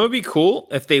 You know, it'd be cool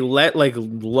if they let like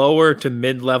lower to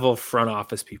mid-level front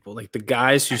office people, like the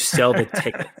guys who sell the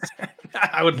tickets.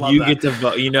 I would love that. You get to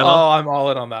vote. Oh, I'm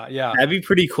all in on that. Yeah, that'd be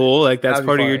pretty cool. Like that's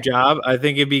part of your job. I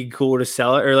think it'd be cool to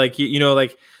sell it, or like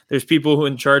like there's people who are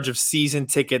in charge of season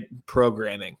ticket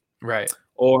programming, right?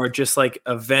 Or just like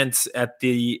events at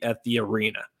the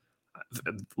arena.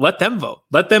 Let them vote.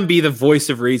 Let them be the voice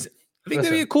of reason. I think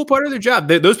that'd be a cool part of their job.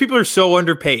 Those people are so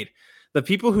underpaid. The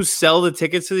people who sell the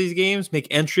tickets to these games make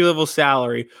entry-level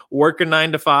salary, work a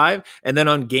 9 to 5, and then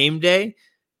on game day,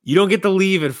 you don't get to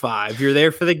leave at 5. You're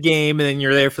there for the game, and then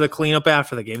you're there for the cleanup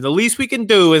after the game. The least we can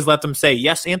do is let them say,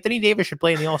 yes, Anthony Davis should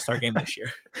play in the All-Star game this year.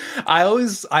 I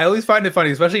always find it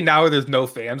funny, especially now where there's no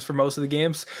fans for most of the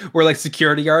games, where like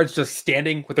security guards just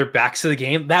standing with their backs to the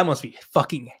game. That must be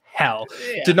fucking hell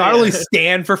to not only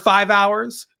stand for 5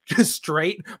 hours just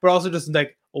straight, but also just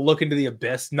like look into the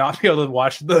abyss, not be able to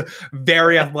watch the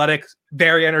very athletic,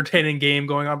 very entertaining game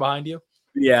going on behind you.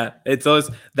 Yeah, it's always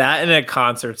that, and at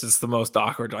concerts, it's the most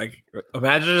awkward. Like,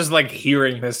 imagine just like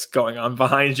hearing this going on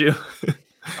behind you.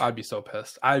 I'd be so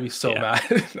pissed. I'd be so mad.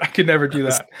 I could never do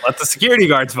that. Let the security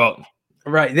guards vote.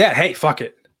 Right. Yeah. Hey, fuck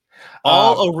it.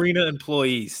 All arena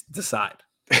employees decide.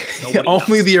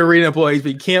 Only the arena employees,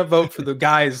 but you can't vote for the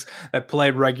guys that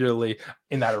play regularly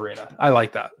in that arena. I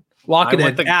like that. Lock it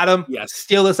in. Adam,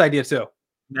 steal this idea too.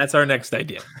 That's our next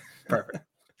idea. Perfect.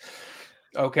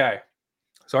 Okay.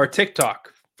 So our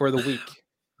TikTok for the week.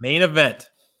 Main event.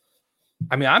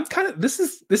 I mean, I'm kind of this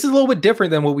is a little bit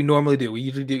different than what we normally do. We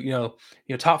usually do,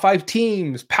 top 5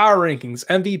 teams, power rankings,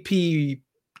 MVP,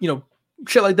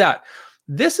 shit like that.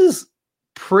 This is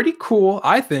pretty cool,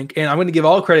 I think, and I'm going to give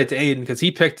all credit to Aiden because he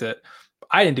picked it.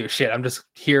 I didn't do shit. I'm just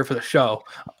here for the show.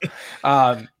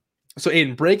 So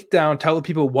Aiden, break it down. Tell the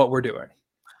people what we're doing.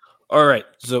 All right.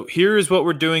 So here's what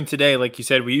we're doing today. Like you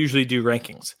said, we usually do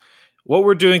rankings. What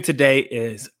we're doing today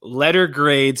is letter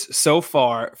grades so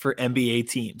far for NBA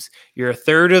teams. You're a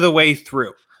third of the way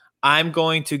through. I'm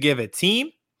going to give a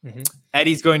team. Mm-hmm.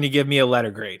 Eddie's going to give me a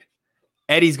letter grade.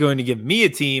 Eddie's going to give me a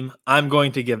team. I'm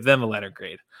going to give them a letter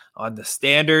grade on the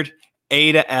standard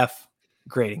A to F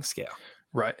grading scale.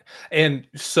 Right. And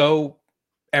so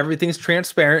everything's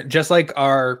transparent, just like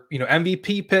our,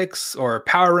 MVP picks or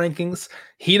power rankings.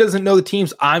 He doesn't know the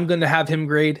teams. I'm going to have him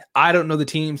grade. I don't know the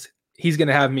teams. He's going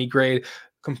to have me grade.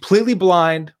 Completely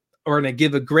blind. We're going to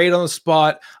give a grade on the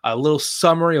spot, a little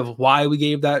summary of why we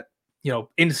gave that,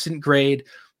 instant grade,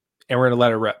 and we're going to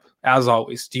let it rip. As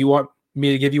always, do you want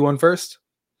me to give you one first?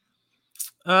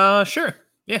 Sure.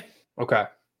 Yeah. Okay.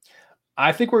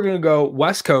 I think we're going to go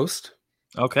West Coast.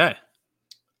 Okay.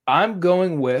 I'm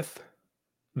going with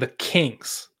the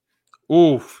Kings.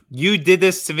 Oof. You did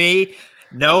this to me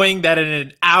knowing that in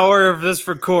an hour of this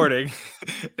recording,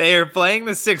 they are playing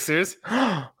the Sixers.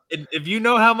 If you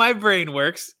know how my brain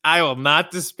works, I will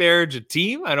not disparage a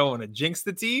team. I don't want to jinx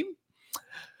the team.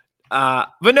 But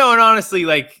no, and honestly,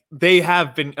 like they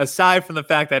have been, aside from the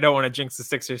fact that I don't want to jinx the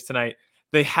Sixers tonight,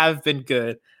 they have been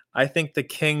good. I think the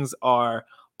Kings are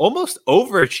almost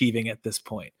overachieving at this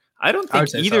point. I don't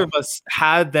think either of us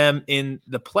had them in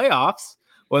the playoffs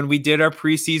when we did our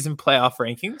preseason playoff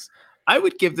rankings. I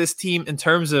would give this team, in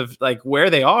terms of like where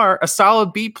they are, a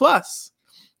solid B+. I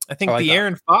think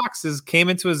De'Aaron Fox came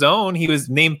into his own. He was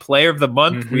named Player of the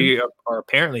Month. Mm-hmm. We are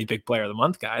apparently big Player of the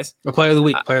Month guys. Player of the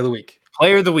Week. Player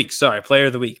of the Week. Sorry, Player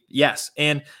of the Week. Yes.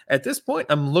 And at this point,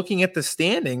 I'm looking at the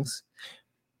standings.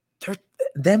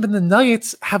 Them and the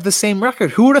Nuggets have the same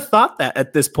record. Who would have thought that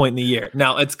at this point in the year?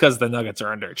 Now, it's because the Nuggets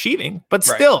are underachieving, but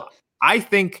still, I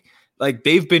think like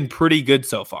they've been pretty good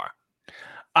so far.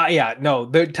 They're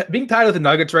being tied with the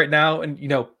Nuggets right now, and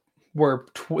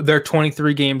they're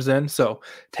 23 games in, so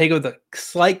take it with a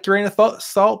slight grain of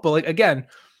salt. But like again,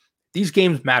 these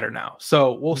games matter now,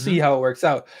 so we'll see how it works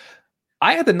out.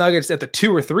 I had the Nuggets at the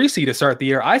 2 or 3 seed to start the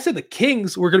year. I said the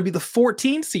Kings were going to be the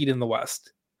 14 seed in the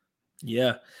West.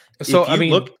 Yeah. So if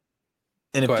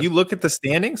you look at the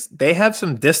standings, they have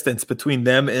some distance between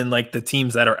them and like the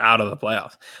teams that are out of the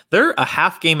playoffs. They're a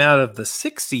half game out of the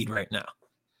 6th seed right now.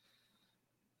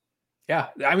 Yeah,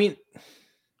 I mean,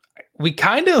 we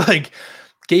kind of like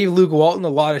gave Luke Walton a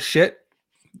lot of shit,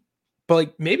 but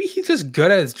like maybe he's just good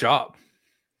at his job.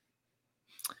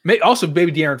 Maybe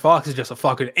De'Aaron Fox is just a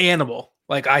fucking animal,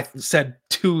 like I said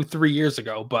 2-3 years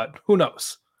ago. But who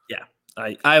knows? Yeah,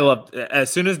 I loved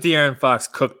as soon as De'Aaron Fox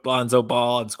cooked Lonzo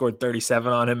Ball and scored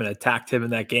 37 on him and attacked him in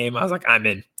that game. I was like, I'm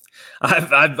in.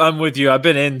 I'm with you. I've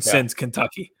been in since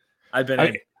Kentucky. I've been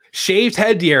in. Shaved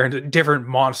head De'Aaron, a different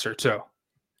monster too.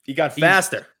 He got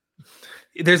faster.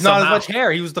 There's not as much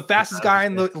hair. He was the fastest guy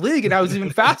in the league, and I was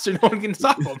even faster. No one can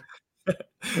stop him.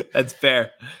 That's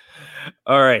fair.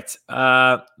 All right.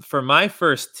 For my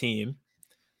first team,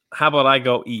 how about I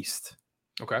go East?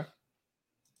 Okay.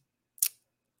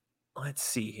 Let's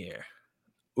see here.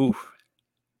 Ooh.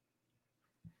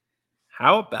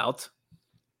 How about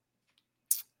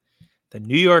the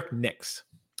New York Knicks?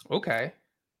 Okay.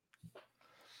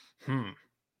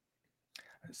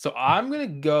 So I'm gonna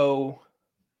go.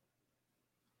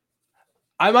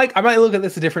 I might look at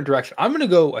this a different direction. I'm gonna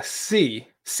go a C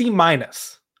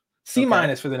minus for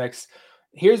the Knicks.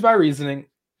 Here's my reasoning.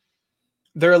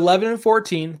 They're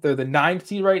 11-14. They're the 9th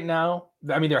seed right now.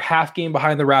 I mean, they're half game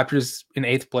behind the Raptors in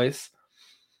 8th place.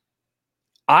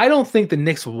 I don't think the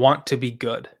Knicks want to be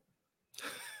good.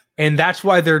 And that's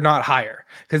why they're not higher.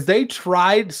 Because they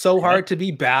tried so hard to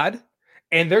be bad.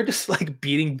 And they're just like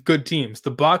beating good teams.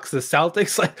 The Bucks, the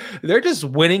Celtics, like they're just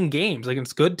winning games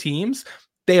against good teams.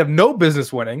 They have no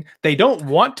business winning. They don't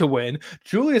want to win.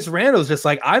 Julius Randle's just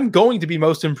like, I'm going to be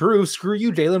most improved. Screw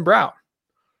you, Jaylen Brown.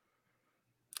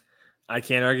 I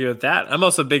can't argue with that. I'm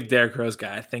also a big Derrick Rose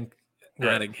guy. I think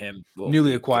adding him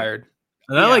newly acquired.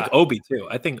 And I like Obi too.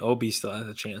 I think Obi still has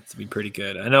a chance to be pretty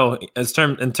good. I know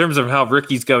in terms of how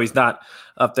rookies go, he's not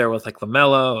up there with like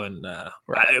LaMelo and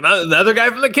the other guy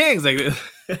from the Kings, like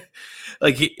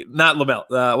not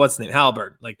LaMelo. What's his name?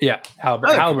 Halliburton.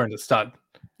 Halliburton's a stud.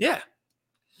 Yeah.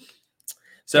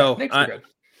 So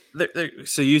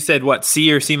so you said what,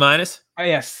 C or C minus?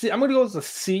 Yeah, C. I'm gonna go with a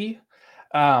C.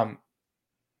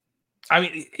 I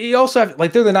mean, you also have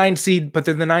like they're the 9 seed, but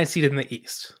they're the 9 seed in the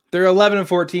East. They're 11 and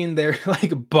 14. They're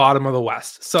like bottom of the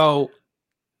West. So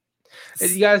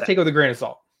you guys take it with a grain of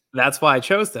salt. That's why I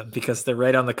chose them, because they're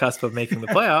right on the cusp of making the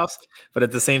playoffs. But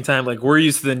at the same time, like, we're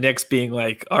used to the Knicks being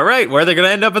like, all right, where they're going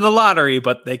to end up in the lottery,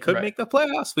 but they could make the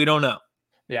playoffs. We don't know.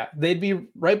 Yeah, they'd be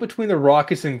right between the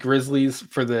Rockets and Grizzlies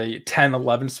for the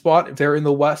 10-11 spot if they're in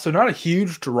the West. So not a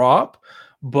huge drop,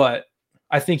 but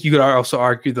I think you could also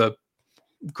argue the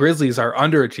Grizzlies are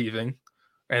underachieving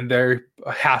and they're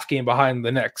a half game behind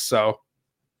the Knicks. So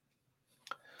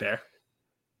there.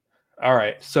 All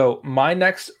right. So my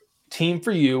next team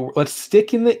for you, let's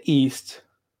stick in the East.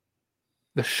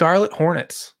 The Charlotte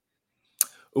Hornets.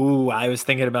 Ooh, I was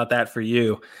thinking about that for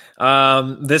you.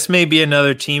 This may be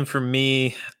another team for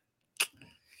me.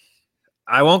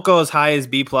 I won't go as high as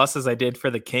B+ as I did for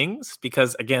the Kings,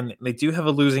 because again, they do have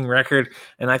a losing record.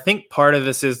 And I think part of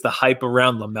this is the hype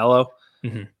around LaMelo.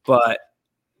 Mm-hmm. But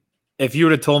if you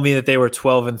would have told me that they were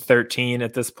 12 and 13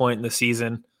 at this point in the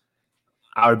season,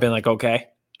 I would have been like, okay,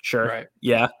 sure. Right.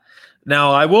 Yeah.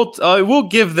 Now I will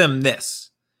give them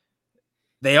this.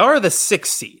 They are the 6th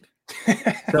seed.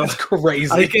 That's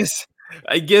crazy.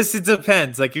 I guess it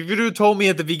depends. Like, if you would have told me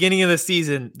at the beginning of the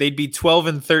season they'd be 12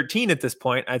 and 13 at this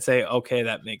point, I'd say, okay,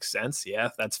 that makes sense. Yeah,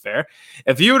 that's fair.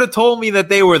 If you would have told me that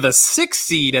they were the 6th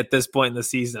seed at this point in the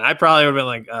season, I probably would have been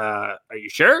like, are you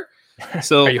sure?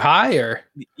 So are you high or?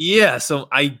 Yeah, so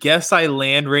I guess I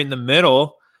land right in the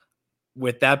middle.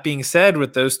 With that being said,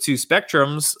 with those two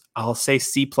spectrums, I'll say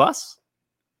C+.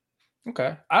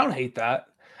 Okay. I don't hate that.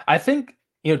 I think,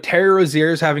 Terry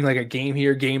Rozier's having like a game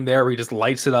here, game there where he just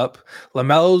lights it up.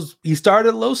 LaMelo's, he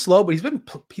started a little slow, but he's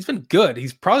been good.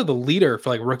 He's probably the leader for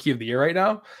like rookie of the year right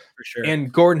now. For sure.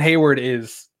 And Gordon Hayward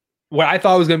is what I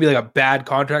thought was going to be like a bad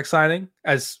contract signing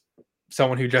as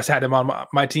someone who just had him on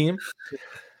my team.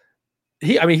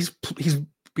 He's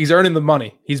earning the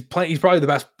money. He's probably the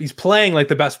best. He's playing like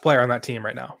the best player on that team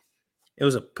right now. It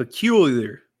was a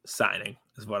peculiar signing,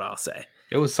 is what I'll say.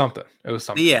 It was something.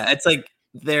 Yeah, it's like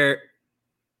they're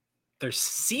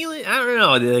ceiling. I don't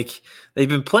know. They've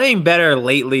been playing better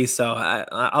lately, so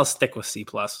I'll stick with C+.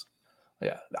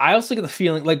 Yeah, I also get the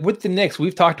feeling like with the Knicks,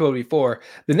 we've talked about it before.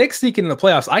 The Knicks sneaking in the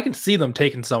playoffs, I can see them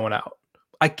taking someone out.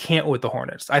 I can't with the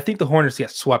Hornets. I think the Hornets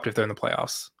get swept if they're in the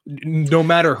playoffs, no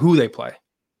matter who they play.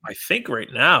 I think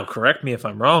right now, correct me if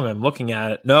I'm wrong, I'm looking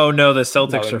at it. No, the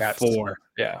Celtics are 4.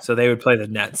 Yeah. So they would play the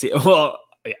Nets. Well,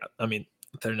 yeah, I mean,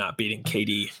 they're not beating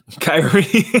KD,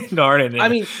 Kyrie, and Harden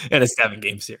in a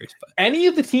 7-game series. But any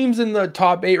of the teams in the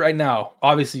top 8 right now,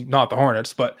 obviously not the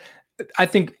Hornets, but I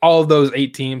think all of those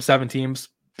 7 teams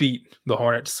beat the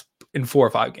Hornets in 4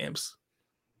 or 5 games.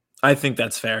 I think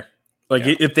that's fair. Like,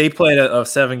 if they played a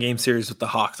 7-game series with the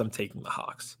Hawks, I'm taking the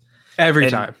Hawks. Every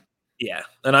time. Yeah.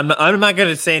 And I'm not going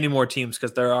to say any more teams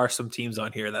because there are some teams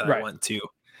on here that I want to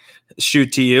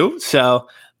shoot to you. So,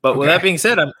 but with that being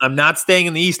said, I'm not staying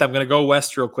in the East. I'm going to go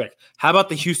West real quick. How about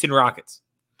the Houston Rockets?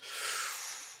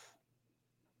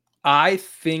 I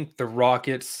think the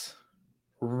Rockets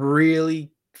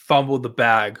really fumbled the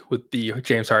bag with the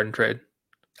James Harden trade.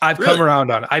 I've come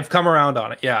around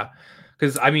on it. Yeah.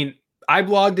 Because, I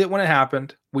blogged it when it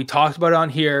happened. We talked about it on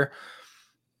here.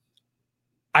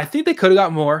 I think they could have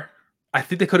got more. I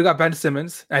think they could have got Ben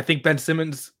Simmons. I think Ben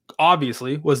Simmons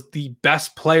obviously was the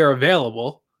best player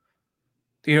available.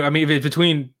 If it's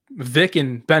between Vic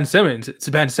and Ben Simmons, it's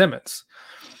Ben Simmons.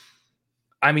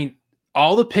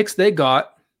 All the picks they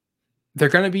got, they're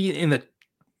going to be in the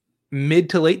mid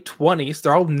to late 20s.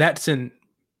 They're all Nets and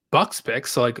Bucks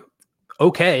picks. So,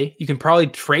 okay, you can probably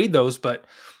trade those, but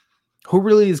who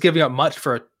really is giving up much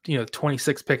for a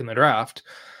 26th pick in the draft?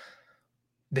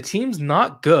 The team's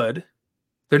not good.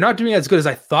 They're not doing as good as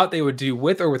I thought they would do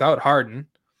with or without Harden.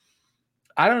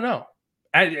 I don't know.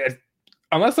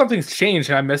 Unless something's changed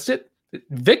and I missed it,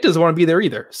 Vic doesn't want to be there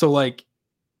either. So,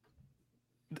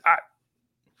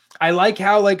 I like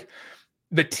how,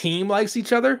 the team likes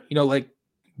each other.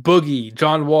 Boogie,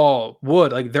 John Wall,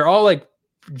 Wood. They're all,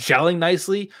 gelling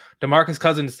nicely. DeMarcus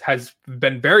Cousins has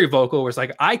been very vocal where it's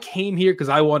like, I came here because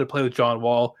I wanted to play with John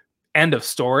Wall. End of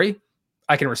story.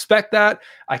 I can respect that.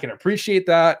 I can appreciate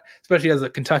that, especially as a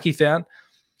Kentucky fan.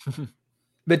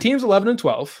 The team's 11 and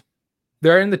 12.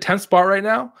 They're in the 10th spot right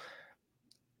now.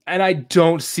 And I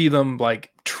don't see them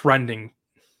trending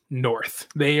north.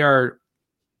 They are,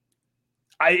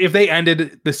 if they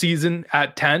ended the season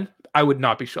at 10, I would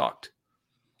not be shocked.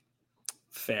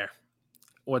 Fair.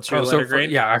 What's your letter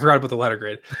grade? Yeah, I forgot about the letter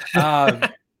grade. I'm going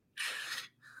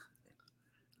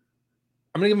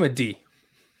to give them a D.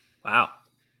 Wow.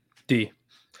 D.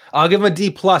 I'll give them a D+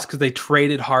 because they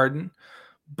traded Harden,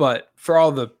 but for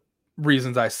all the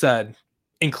reasons I said,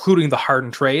 including the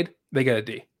Harden trade, they get a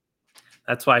D.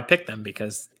 That's why I picked them,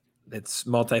 because it's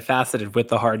multifaceted with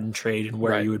the Harden trade and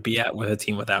where Right. you would be at with a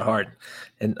team without Harden.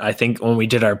 And I think when we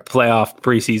did our playoff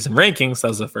preseason rankings, that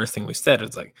was the first thing we said.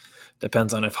 It's like,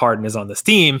 depends on if Harden is on this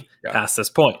team past this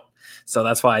point. So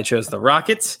that's why I chose the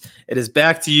Rockets. It is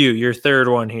back to you, your third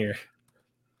one here.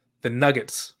 The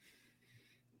Nuggets.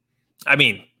 I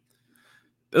mean,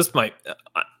 this might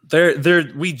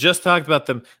they're we just talked about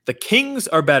them. The Kings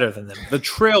are better than them. The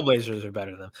Trailblazers are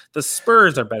better than them. The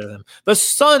Spurs are better than them. The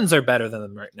Suns are better than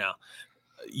them right now.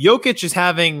 Jokic is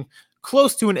having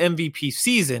close to an MVP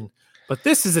season, but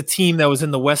this is a team that was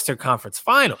in the Western Conference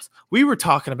Finals. We were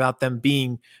talking about them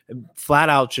being flat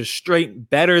out just straight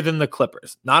better than the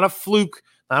Clippers. Not a fluke,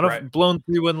 not a blown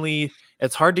 3-1 lead.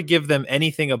 It's hard to give them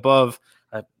anything above.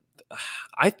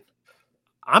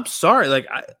 I'm sorry. Like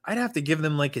I'd have to give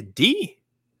them like a D.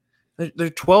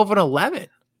 They're 12 and 11.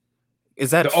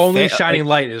 Is that the only shining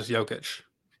light is Jokic?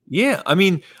 Yeah, I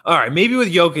mean, all right. Maybe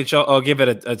with Jokic, I'll give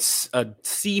it a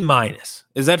C minus.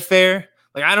 Is that fair?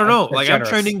 Like I don't know. Like generous.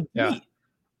 I'm trending D.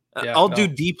 I'll do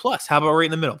D plus. How about right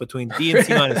in the middle between D and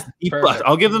C minus? D plus.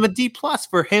 I'll give them a D plus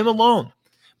for him alone.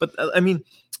 But I mean,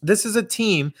 this is a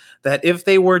team that if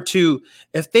they were to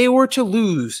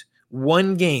lose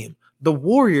one game, the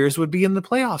Warriors would be in the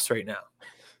playoffs right now.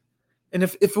 And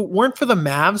if it weren't for the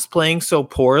Mavs playing so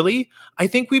poorly, I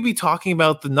think we'd be talking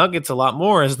about the Nuggets a lot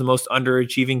more as the most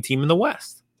underachieving team in the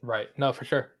West. Right. No, for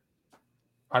sure.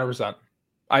 100%.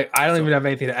 I don't even have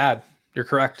anything to add. You're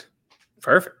correct.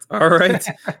 Perfect. All right.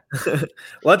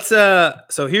 Let's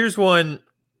so here's one.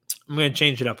 I'm going to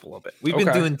change it up a little bit. We've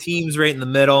been doing teams right in the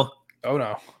middle. Oh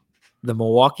no. The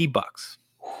Milwaukee Bucks.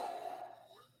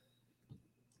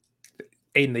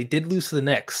 Aiden, they did lose to the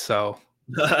Knicks, so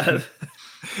that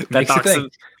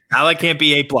can't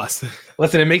be A plus.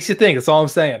 Listen, it makes you think. That's all I'm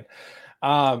saying.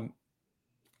 How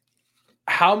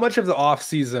much of the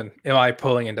offseason am I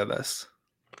pulling into this?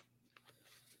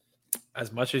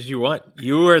 As much as you want.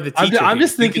 You are the teacher. I'm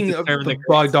just thinking of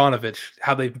Bogdanovich,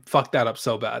 how they fucked that up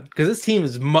so bad. Because this team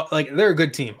is they're a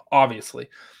good team, obviously.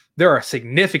 They're a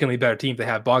significantly better team if they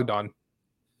have Bogdan.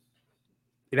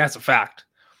 And that's a fact.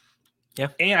 Yeah.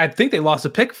 And I think they lost a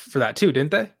pick for that too,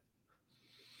 didn't they?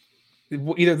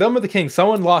 Either them or the Kings.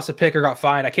 Someone lost a pick or got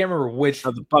fined. I can't remember which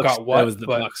the Bucks, got what. That was the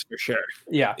Bucks for sure.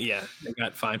 Yeah. Yeah. They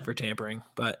got fined for tampering.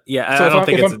 But yeah, so I don't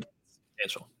think it's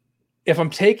substantial. If I'm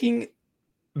taking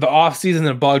the offseason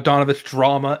and Bogdanovich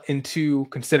drama into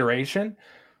consideration,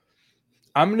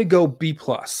 I'm going to go B+.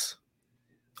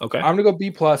 Okay. I'm going to go B+.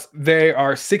 They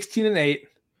are 16-8.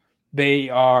 They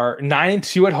are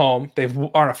 9-2 at home. They've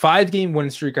on a 5-game winning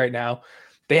streak right now.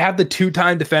 They have the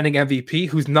 2-time defending MVP,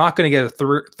 who's not going to get a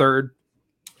third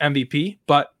MVP,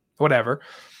 but whatever.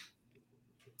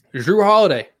 Jrue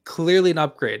Holiday, clearly an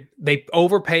upgrade. They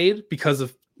overpaid because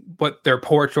of what their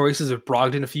poor choices of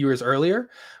Brogdon a few years earlier,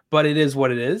 but it is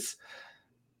what it is.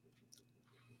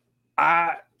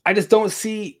 I just don't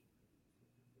see.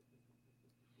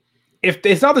 If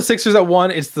it's not the Sixers at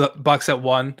 1, it's the Bucks at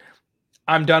 1.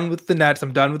 I'm done with the Nets.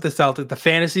 I'm done with the Celtics. The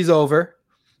fantasy's over.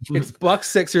 It's Bucks,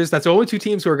 Sixers. That's the only two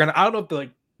teams who are gonna. I don't know if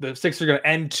the Sixers are gonna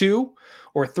end 2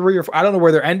 or 3 or 4. I don't know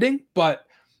where they're ending, but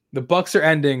the Bucks are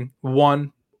ending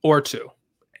 1 or 2.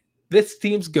 This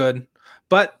team's good,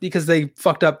 but because they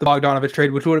fucked up the Bogdanovich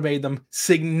trade, which would have made them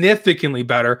significantly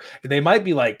better, they might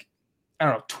be like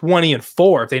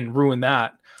 20-4 if they didn't ruin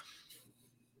that.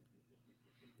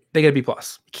 They get a B+.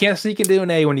 Can't sneak into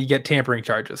an A when you get tampering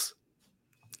charges.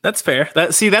 That's fair.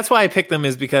 That's why I picked them,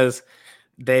 is because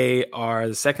they are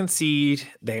the second seed.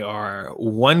 They are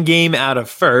 1 game out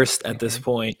of first at this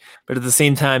point, but at the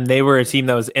same time, they were a team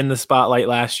that was in the spotlight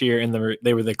last year, and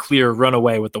they were the clear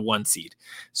runaway with the 1 seed.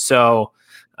 So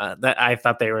that I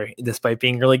thought they were, despite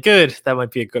being really good, that might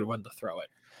be a good one to throw it.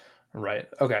 Right.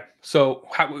 Okay. So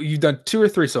you've done 2 or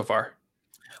 3 so far?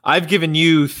 I've given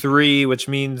you 3, which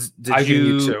means I've given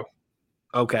you 2.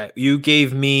 Okay. You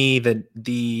gave me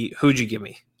the who'd you give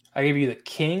me? I gave you the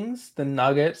Kings, the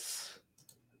Nuggets,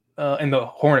 and the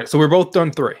Hornets. So we're both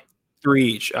done 3. 3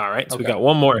 each. All right. So we got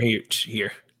one more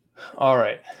here. All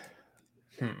right.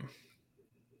 I'm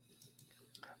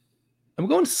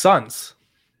going Suns.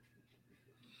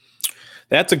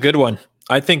 That's a good one.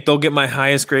 I think they'll get my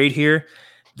highest grade here.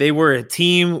 They were a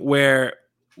team where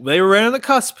they were right on the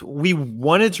cusp. We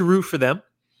wanted to root for them.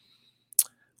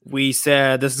 We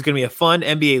said this is going to be a fun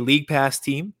NBA League Pass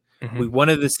team. We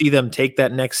wanted to see them take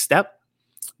that next step.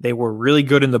 They were really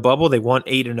good in the bubble. They won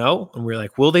 8-0. And we're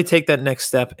like, will they take that next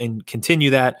step and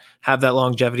continue that, have that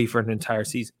longevity for an entire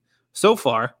season? So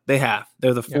far, they have.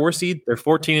 They're the 4 seed. They're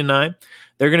 14-9.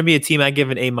 They're going to be a team I give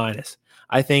an A-.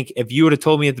 I think if you would have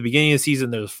told me at the beginning of the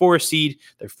season there's a 4 seed,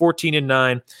 they're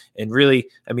 14-9, and really,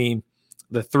 I mean,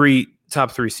 the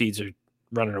top three seeds are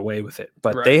running away with it.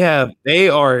 But they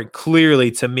are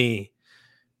clearly, to me,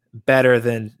 better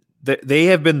than they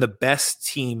have been the best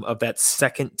team of that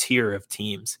second tier of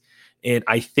teams. And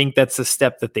I think that's a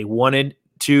step that they wanted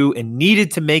to and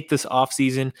needed to make this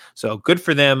offseason. So good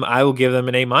for them. I will give them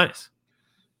an A-.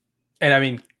 And I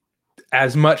mean,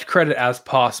 as much credit as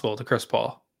possible to Chris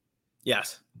Paul.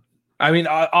 Yes. I mean,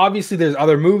 obviously there's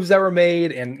other moves that were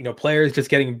made and, you know, players just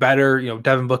getting better, you know,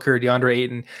 Devin Booker, DeAndre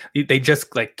Ayton, they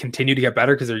just like continue to get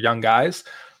better because they're young guys.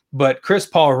 But Chris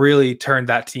Paul really turned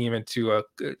that team into a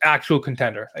actual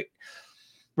contender. Like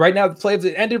right now, the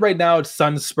playoffs ended right now. It's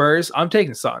Suns Spurs. I'm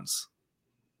taking Suns.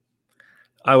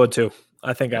 I would too.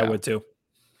 I think I would too.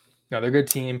 No, they're a good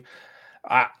team.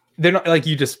 They're not, like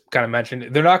you just kind of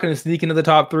mentioned, they're not going to sneak into the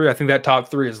top three. I think that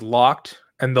top three is locked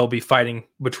and they'll be fighting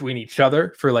between each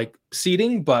other for like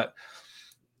seeding. But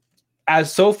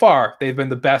as so far, they've been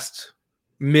the best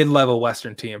mid-level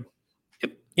Western team.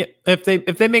 Yeah, if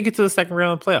they make it to the second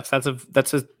round of playoffs,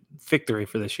 that's a victory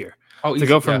for this year. Oh, to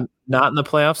go from not in the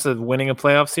playoffs to winning a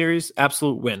playoff series,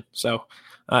 absolute win. So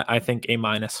I think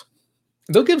A-.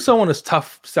 They'll give someone a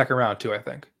tough second round too, I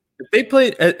think.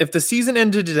 If the season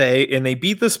ended today and they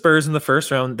beat the Spurs in the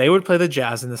first round, they would play the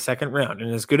Jazz in the second round.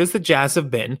 And as good as the Jazz have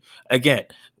been, again,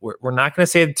 we're not going to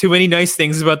say too many nice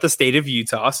things about the state of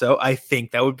Utah. So I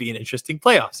think that would be an interesting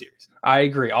playoff series. I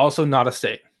agree. Also, not a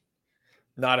state.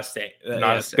 Not a state.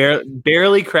 A state.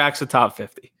 Barely cracks the top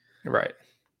 50. Right.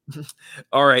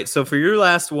 All right. So for your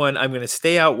last one, I'm going to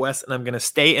stay out west and I'm going to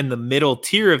stay in the middle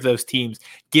tier of those teams.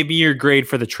 Give me your grade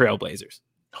for the Trailblazers.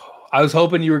 I was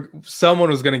hoping someone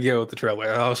was going to give with the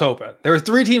Trailblazers. I was hoping. There were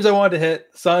 3 teams I wanted to hit: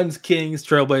 Suns, Kings,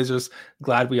 Trailblazers.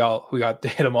 Glad we got to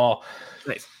hit them all.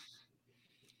 Nice.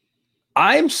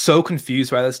 I'm so confused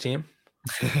by this team.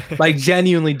 Like,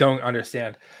 genuinely don't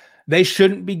understand. They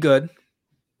shouldn't be good.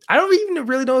 I don't even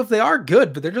really know if they are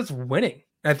good, but they're just winning.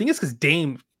 And I think it's because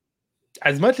Dame,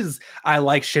 as much as I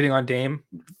like shitting on Dame,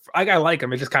 I like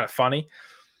him. It's just kind of funny.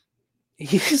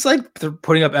 He's like, they're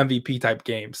putting up MVP type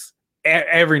games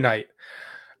every night.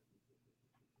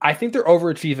 I think they're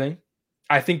overachieving.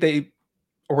 I think they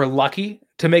were lucky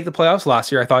to make the playoffs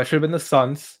last year. I thought it should have been the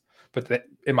Suns, but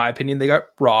in my opinion, they got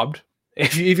robbed.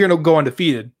 If you're going to go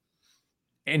undefeated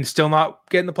and still not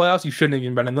get in the playoffs, you shouldn't have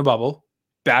even been in the bubble.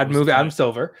 Bad move, Adam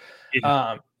Silver.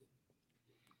 Yeah.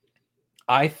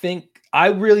 I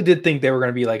really did think they were going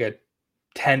to be like a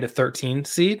 10 to 13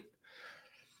 seed.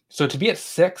 So to be at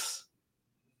 6,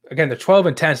 again, the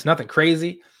 12-10 is nothing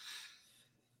crazy.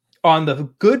 On the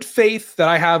good faith that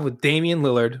I have with Damian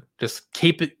Lillard, just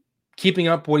keeping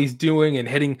up what he's doing and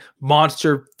hitting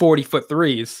monster 40-foot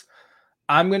threes,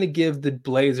 I'm going to give the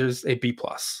Blazers a B+.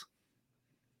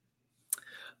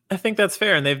 I think that's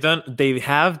fair, and they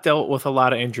have dealt with a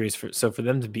lot of injuries. So for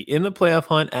them to be in the playoff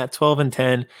hunt at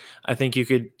 12-10, I think you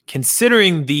could,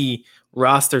 considering the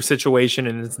roster situation,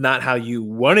 and it's not how you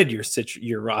wanted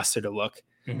your roster to look.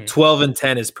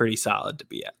 12-10 is pretty solid to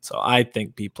be at. So I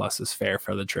think B+ is fair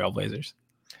for the Trailblazers.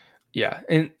 Yeah,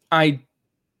 and I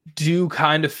do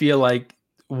kind of feel like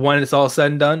when it's all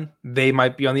said and done, they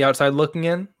might be on the outside looking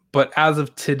in. But as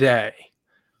of today,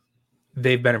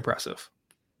 they've been impressive.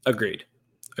 Agreed.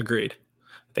 I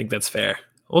think that's fair.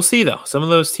 We'll see, though. Some of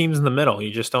those teams in the middle, you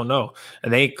just don't know.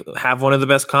 And they have one of the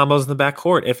best combos in the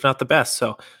backcourt, if not the best.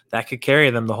 So that could carry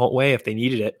them the whole way if they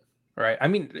needed it. Right. I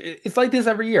mean, it's like this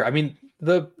every year. I mean,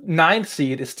 the 9th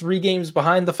seed is 3 games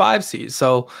behind the 5 seed.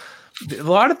 So a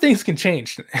lot of things can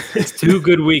change. It's 2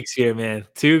 good weeks here, man.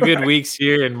 2 good weeks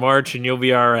here in March, and you'll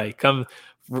be all right. Come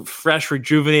fresh,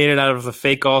 rejuvenated out of the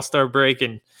fake All-Star break,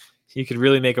 and you could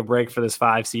really make a break for this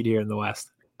 5 seed here in the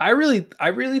West. I really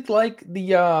like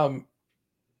the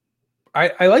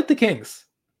I like the Kings.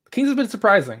 The Kings have been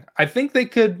surprising. I think they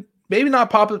could maybe not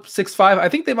pop up 6-5. I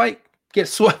think they might get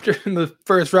swept in the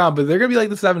first round, but they're gonna be like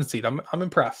the 7th seed. I'm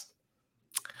impressed.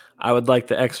 I would like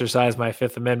to exercise my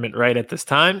 5th Amendment right at this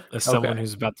time as someone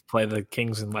who's about to play the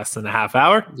Kings in less than a half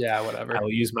hour. Yeah, whatever. I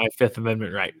will use my 5th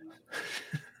Amendment right.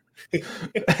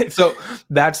 So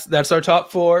that's our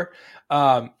top 4.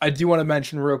 I do want to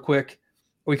mention real quick,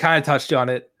 we kind of touched on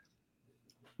it.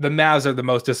 The Mavs are the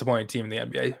most disappointing team in the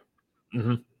NBA.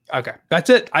 Mm-hmm. Okay, that's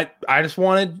it. I just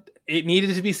wanted it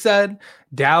needed to be said.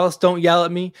 Dallas, don't yell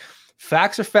at me.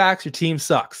 Facts are facts. Your team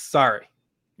sucks. Sorry,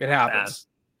 it happens.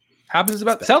 Happens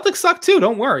about Celtics suck too.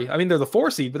 Don't worry. I mean, they're the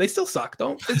 4 seed, but they still suck.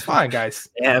 It's fine, guys.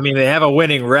 Yeah, I mean, they have a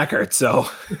winning record, so.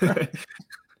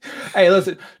 Hey,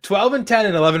 listen, 12-10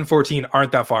 and 11-14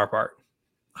 aren't that far apart.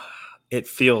 It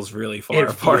feels really far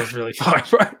apart. Feels really far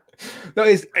apart.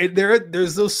 No,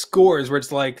 there's those scores where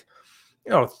it's like,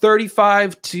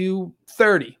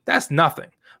 35-30. That's nothing.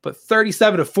 But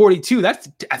 37-42, that's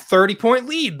a 30-point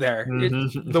lead there.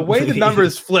 Mhm. The way the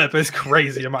numbers flip is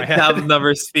crazy in my head. How the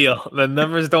numbers feel. The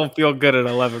numbers don't feel good at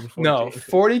 11-14. No,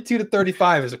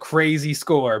 42-35 is a crazy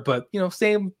score, but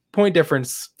same point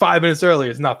difference 5 minutes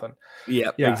earlier is nothing.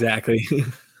 Yep, Yeah. exactly.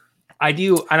 I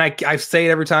do, and I say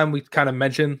it every time we kind of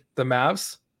mention the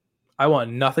Mavs. I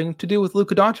want nothing to do with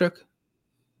Luka Doncic.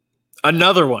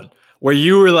 Another one where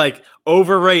you were like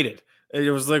overrated.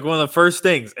 It was like one of the first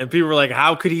things, and people were like,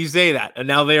 "How could he say that?" And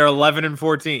now they are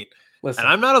 11-14. Listen,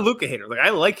 and I'm not a Luka hater. Like,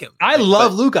 I like him. I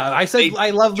love Luka. I said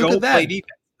I love Luka then.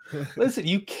 Listen,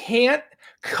 you can't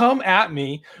come at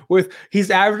me with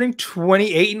he's averaging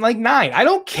 28 and like 9. I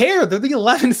don't care. They're the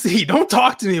 11 seed. Don't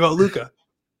talk to me about Luka.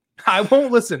 I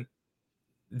won't listen.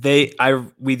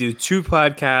 We do 2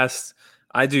 podcasts.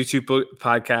 I do 2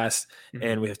 podcasts,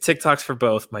 and we have TikToks for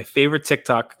both. My favorite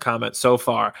TikTok comment so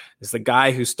far is the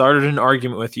guy who started an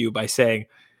argument with you by saying,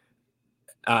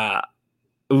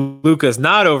 Luka's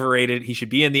not overrated. He should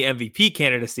be in the MVP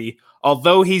candidacy,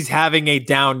 although he's having a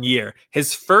down year.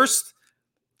 His first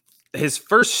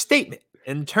statement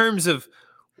in terms of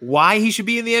why he should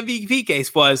be in the MVP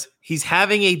case was he's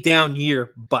having a down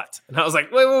year, but. And I was like,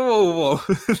 whoa.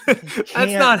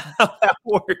 That's not how that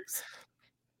works.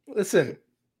 Listen,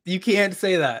 you can't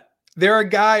say that. There are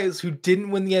guys who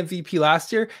didn't win the MVP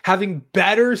last year having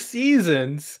better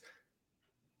seasons.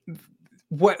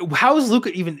 How is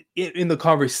Luka even in the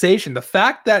conversation? The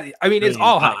fact that, it's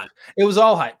all hype. It was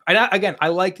all hype. I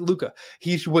like Luka.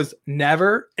 He was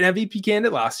never an MVP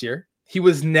candidate last year. He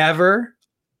was never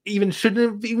shouldn't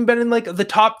have even been in like the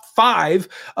top 5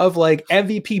 of like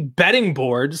MVP betting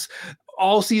boards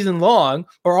all season long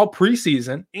or all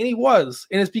preseason, and he was,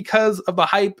 and it's because of the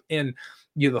hype and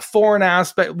the foreign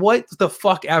aspect. What the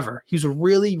fuck ever. He's a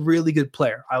really, really good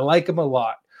player. I like him a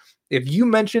lot. If you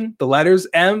mention the letters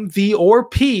M, V, or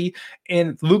P,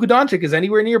 and Luka Doncic is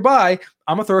anywhere nearby,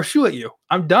 I'm gonna throw a shoe at you.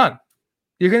 I'm done.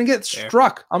 You're gonna get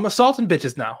struck. I'm assaulting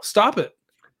bitches now. Stop it.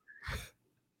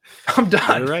 I'm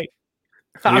done. You're right.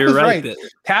 You're right.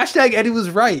 Hashtag Eddie was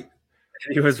right.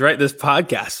 He was right. This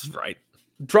podcast is right.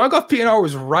 Drunk off PNR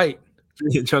was right.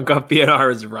 Drunk off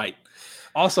PNR is right.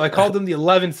 Also, I called them the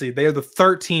 11 seed. They are the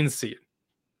 13 seed.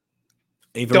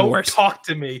 Don't worse. Talk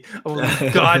to me about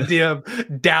the goddamn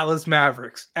Dallas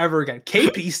Mavericks ever again.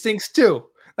 KP stinks too.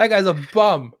 That guy's a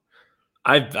bum.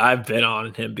 I've been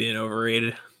on him being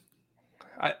overrated.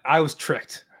 I was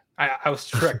tricked. I was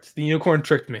tricked. The unicorn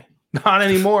tricked me. Not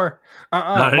anymore.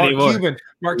 Not Mark anymore. Cuban.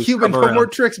 Mark Cuban. No more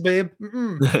tricks, babe.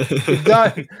 You're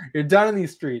done. You're done in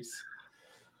these streets.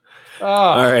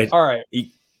 All right.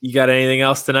 You got anything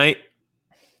else tonight?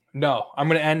 No, I'm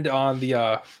gonna end on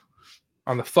the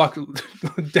fuck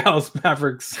Dallas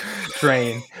Mavericks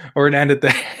train. We're gonna end it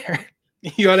there.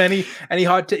 You got any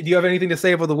hot? Do you have anything to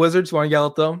say about the Wizards? You want to yell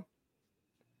at them?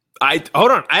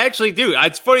 Hold on. I actually do.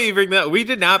 It's funny you bring that. We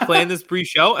did not plan this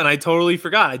pre-show, and I totally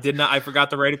forgot. I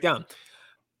forgot to write it down.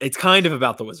 It's kind of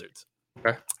about the Wizards.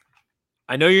 Okay.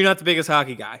 I know you're not the biggest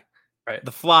hockey guy. Right.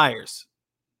 The Flyers.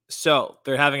 So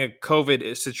they're having a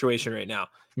COVID situation right now.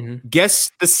 Mm-hmm. Guess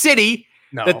the city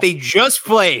that they just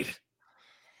played.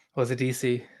 Was it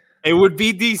DC? It would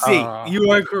be DC. You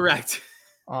are correct.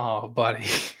 Oh, buddy.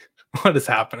 What is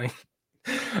happening?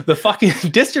 The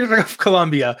fucking District of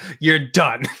Columbia, you're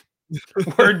done.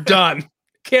 We're done.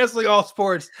 Canceling all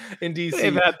sports in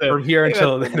DC from here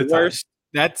until the end of time.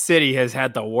 That city has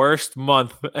had the worst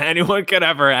month anyone could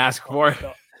ever ask for.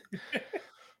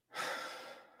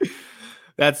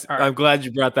 I'm glad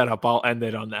you brought that up. I'll end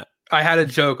it on that. I had a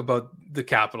joke about the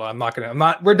Capitol.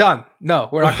 We're done. No,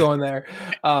 we're not going there.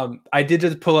 I did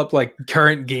just pull up like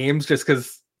current games just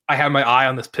because I have my eye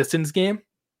on this Pistons game.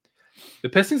 The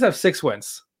Pistons have 6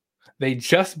 wins. They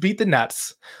just beat the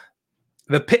Nets.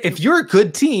 If you're a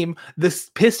good team, the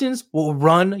Pistons will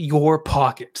run your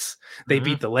pockets. They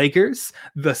beat the Lakers,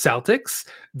 the Celtics,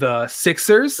 the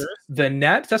Sixers, the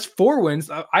Nets. That's 4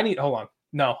 wins. I need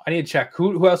to check.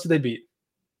 Who else did they beat?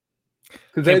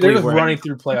 Because they're just running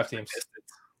through playoff teams.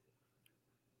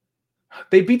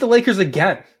 They beat the Lakers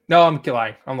again. No, I'm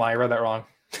lying. I read that wrong.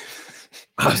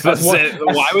 I was about to say,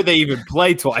 why would they even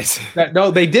play twice? No,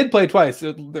 they did play twice.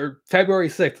 They're February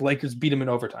 6th. The Lakers beat them in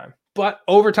overtime. But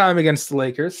overtime against the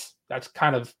Lakers, that's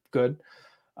kind of good.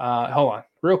 Hold on.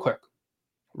 Real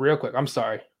quick. I'm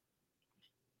sorry.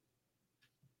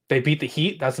 They beat the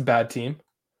Heat. That's a bad team.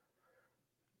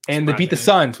 And they beat the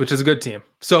Suns, which is a good team.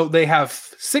 So they have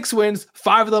 6 wins,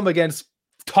 5 of them against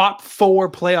top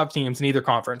 4 playoff teams in either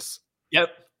conference. Yep.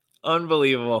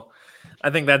 Unbelievable.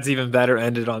 I think that's even better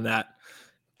ended on that.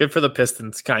 Good for the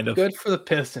Pistons, kind of. Good for the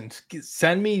Pistons.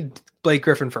 Send me Blake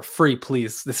Griffin for free,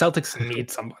 please. The Celtics need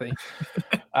somebody.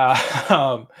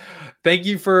 Thank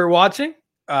you for watching.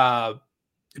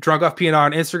 Drunk Off PNR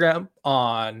on Instagram,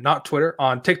 not Twitter,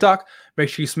 on TikTok. Make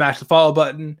sure you smash the follow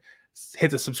button,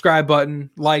 hit the subscribe button,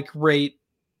 like, rate.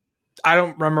 I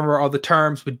don't remember all the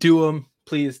terms, but do them,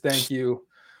 please. Thank you.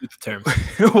 The terms.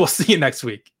 We'll see you next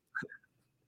week.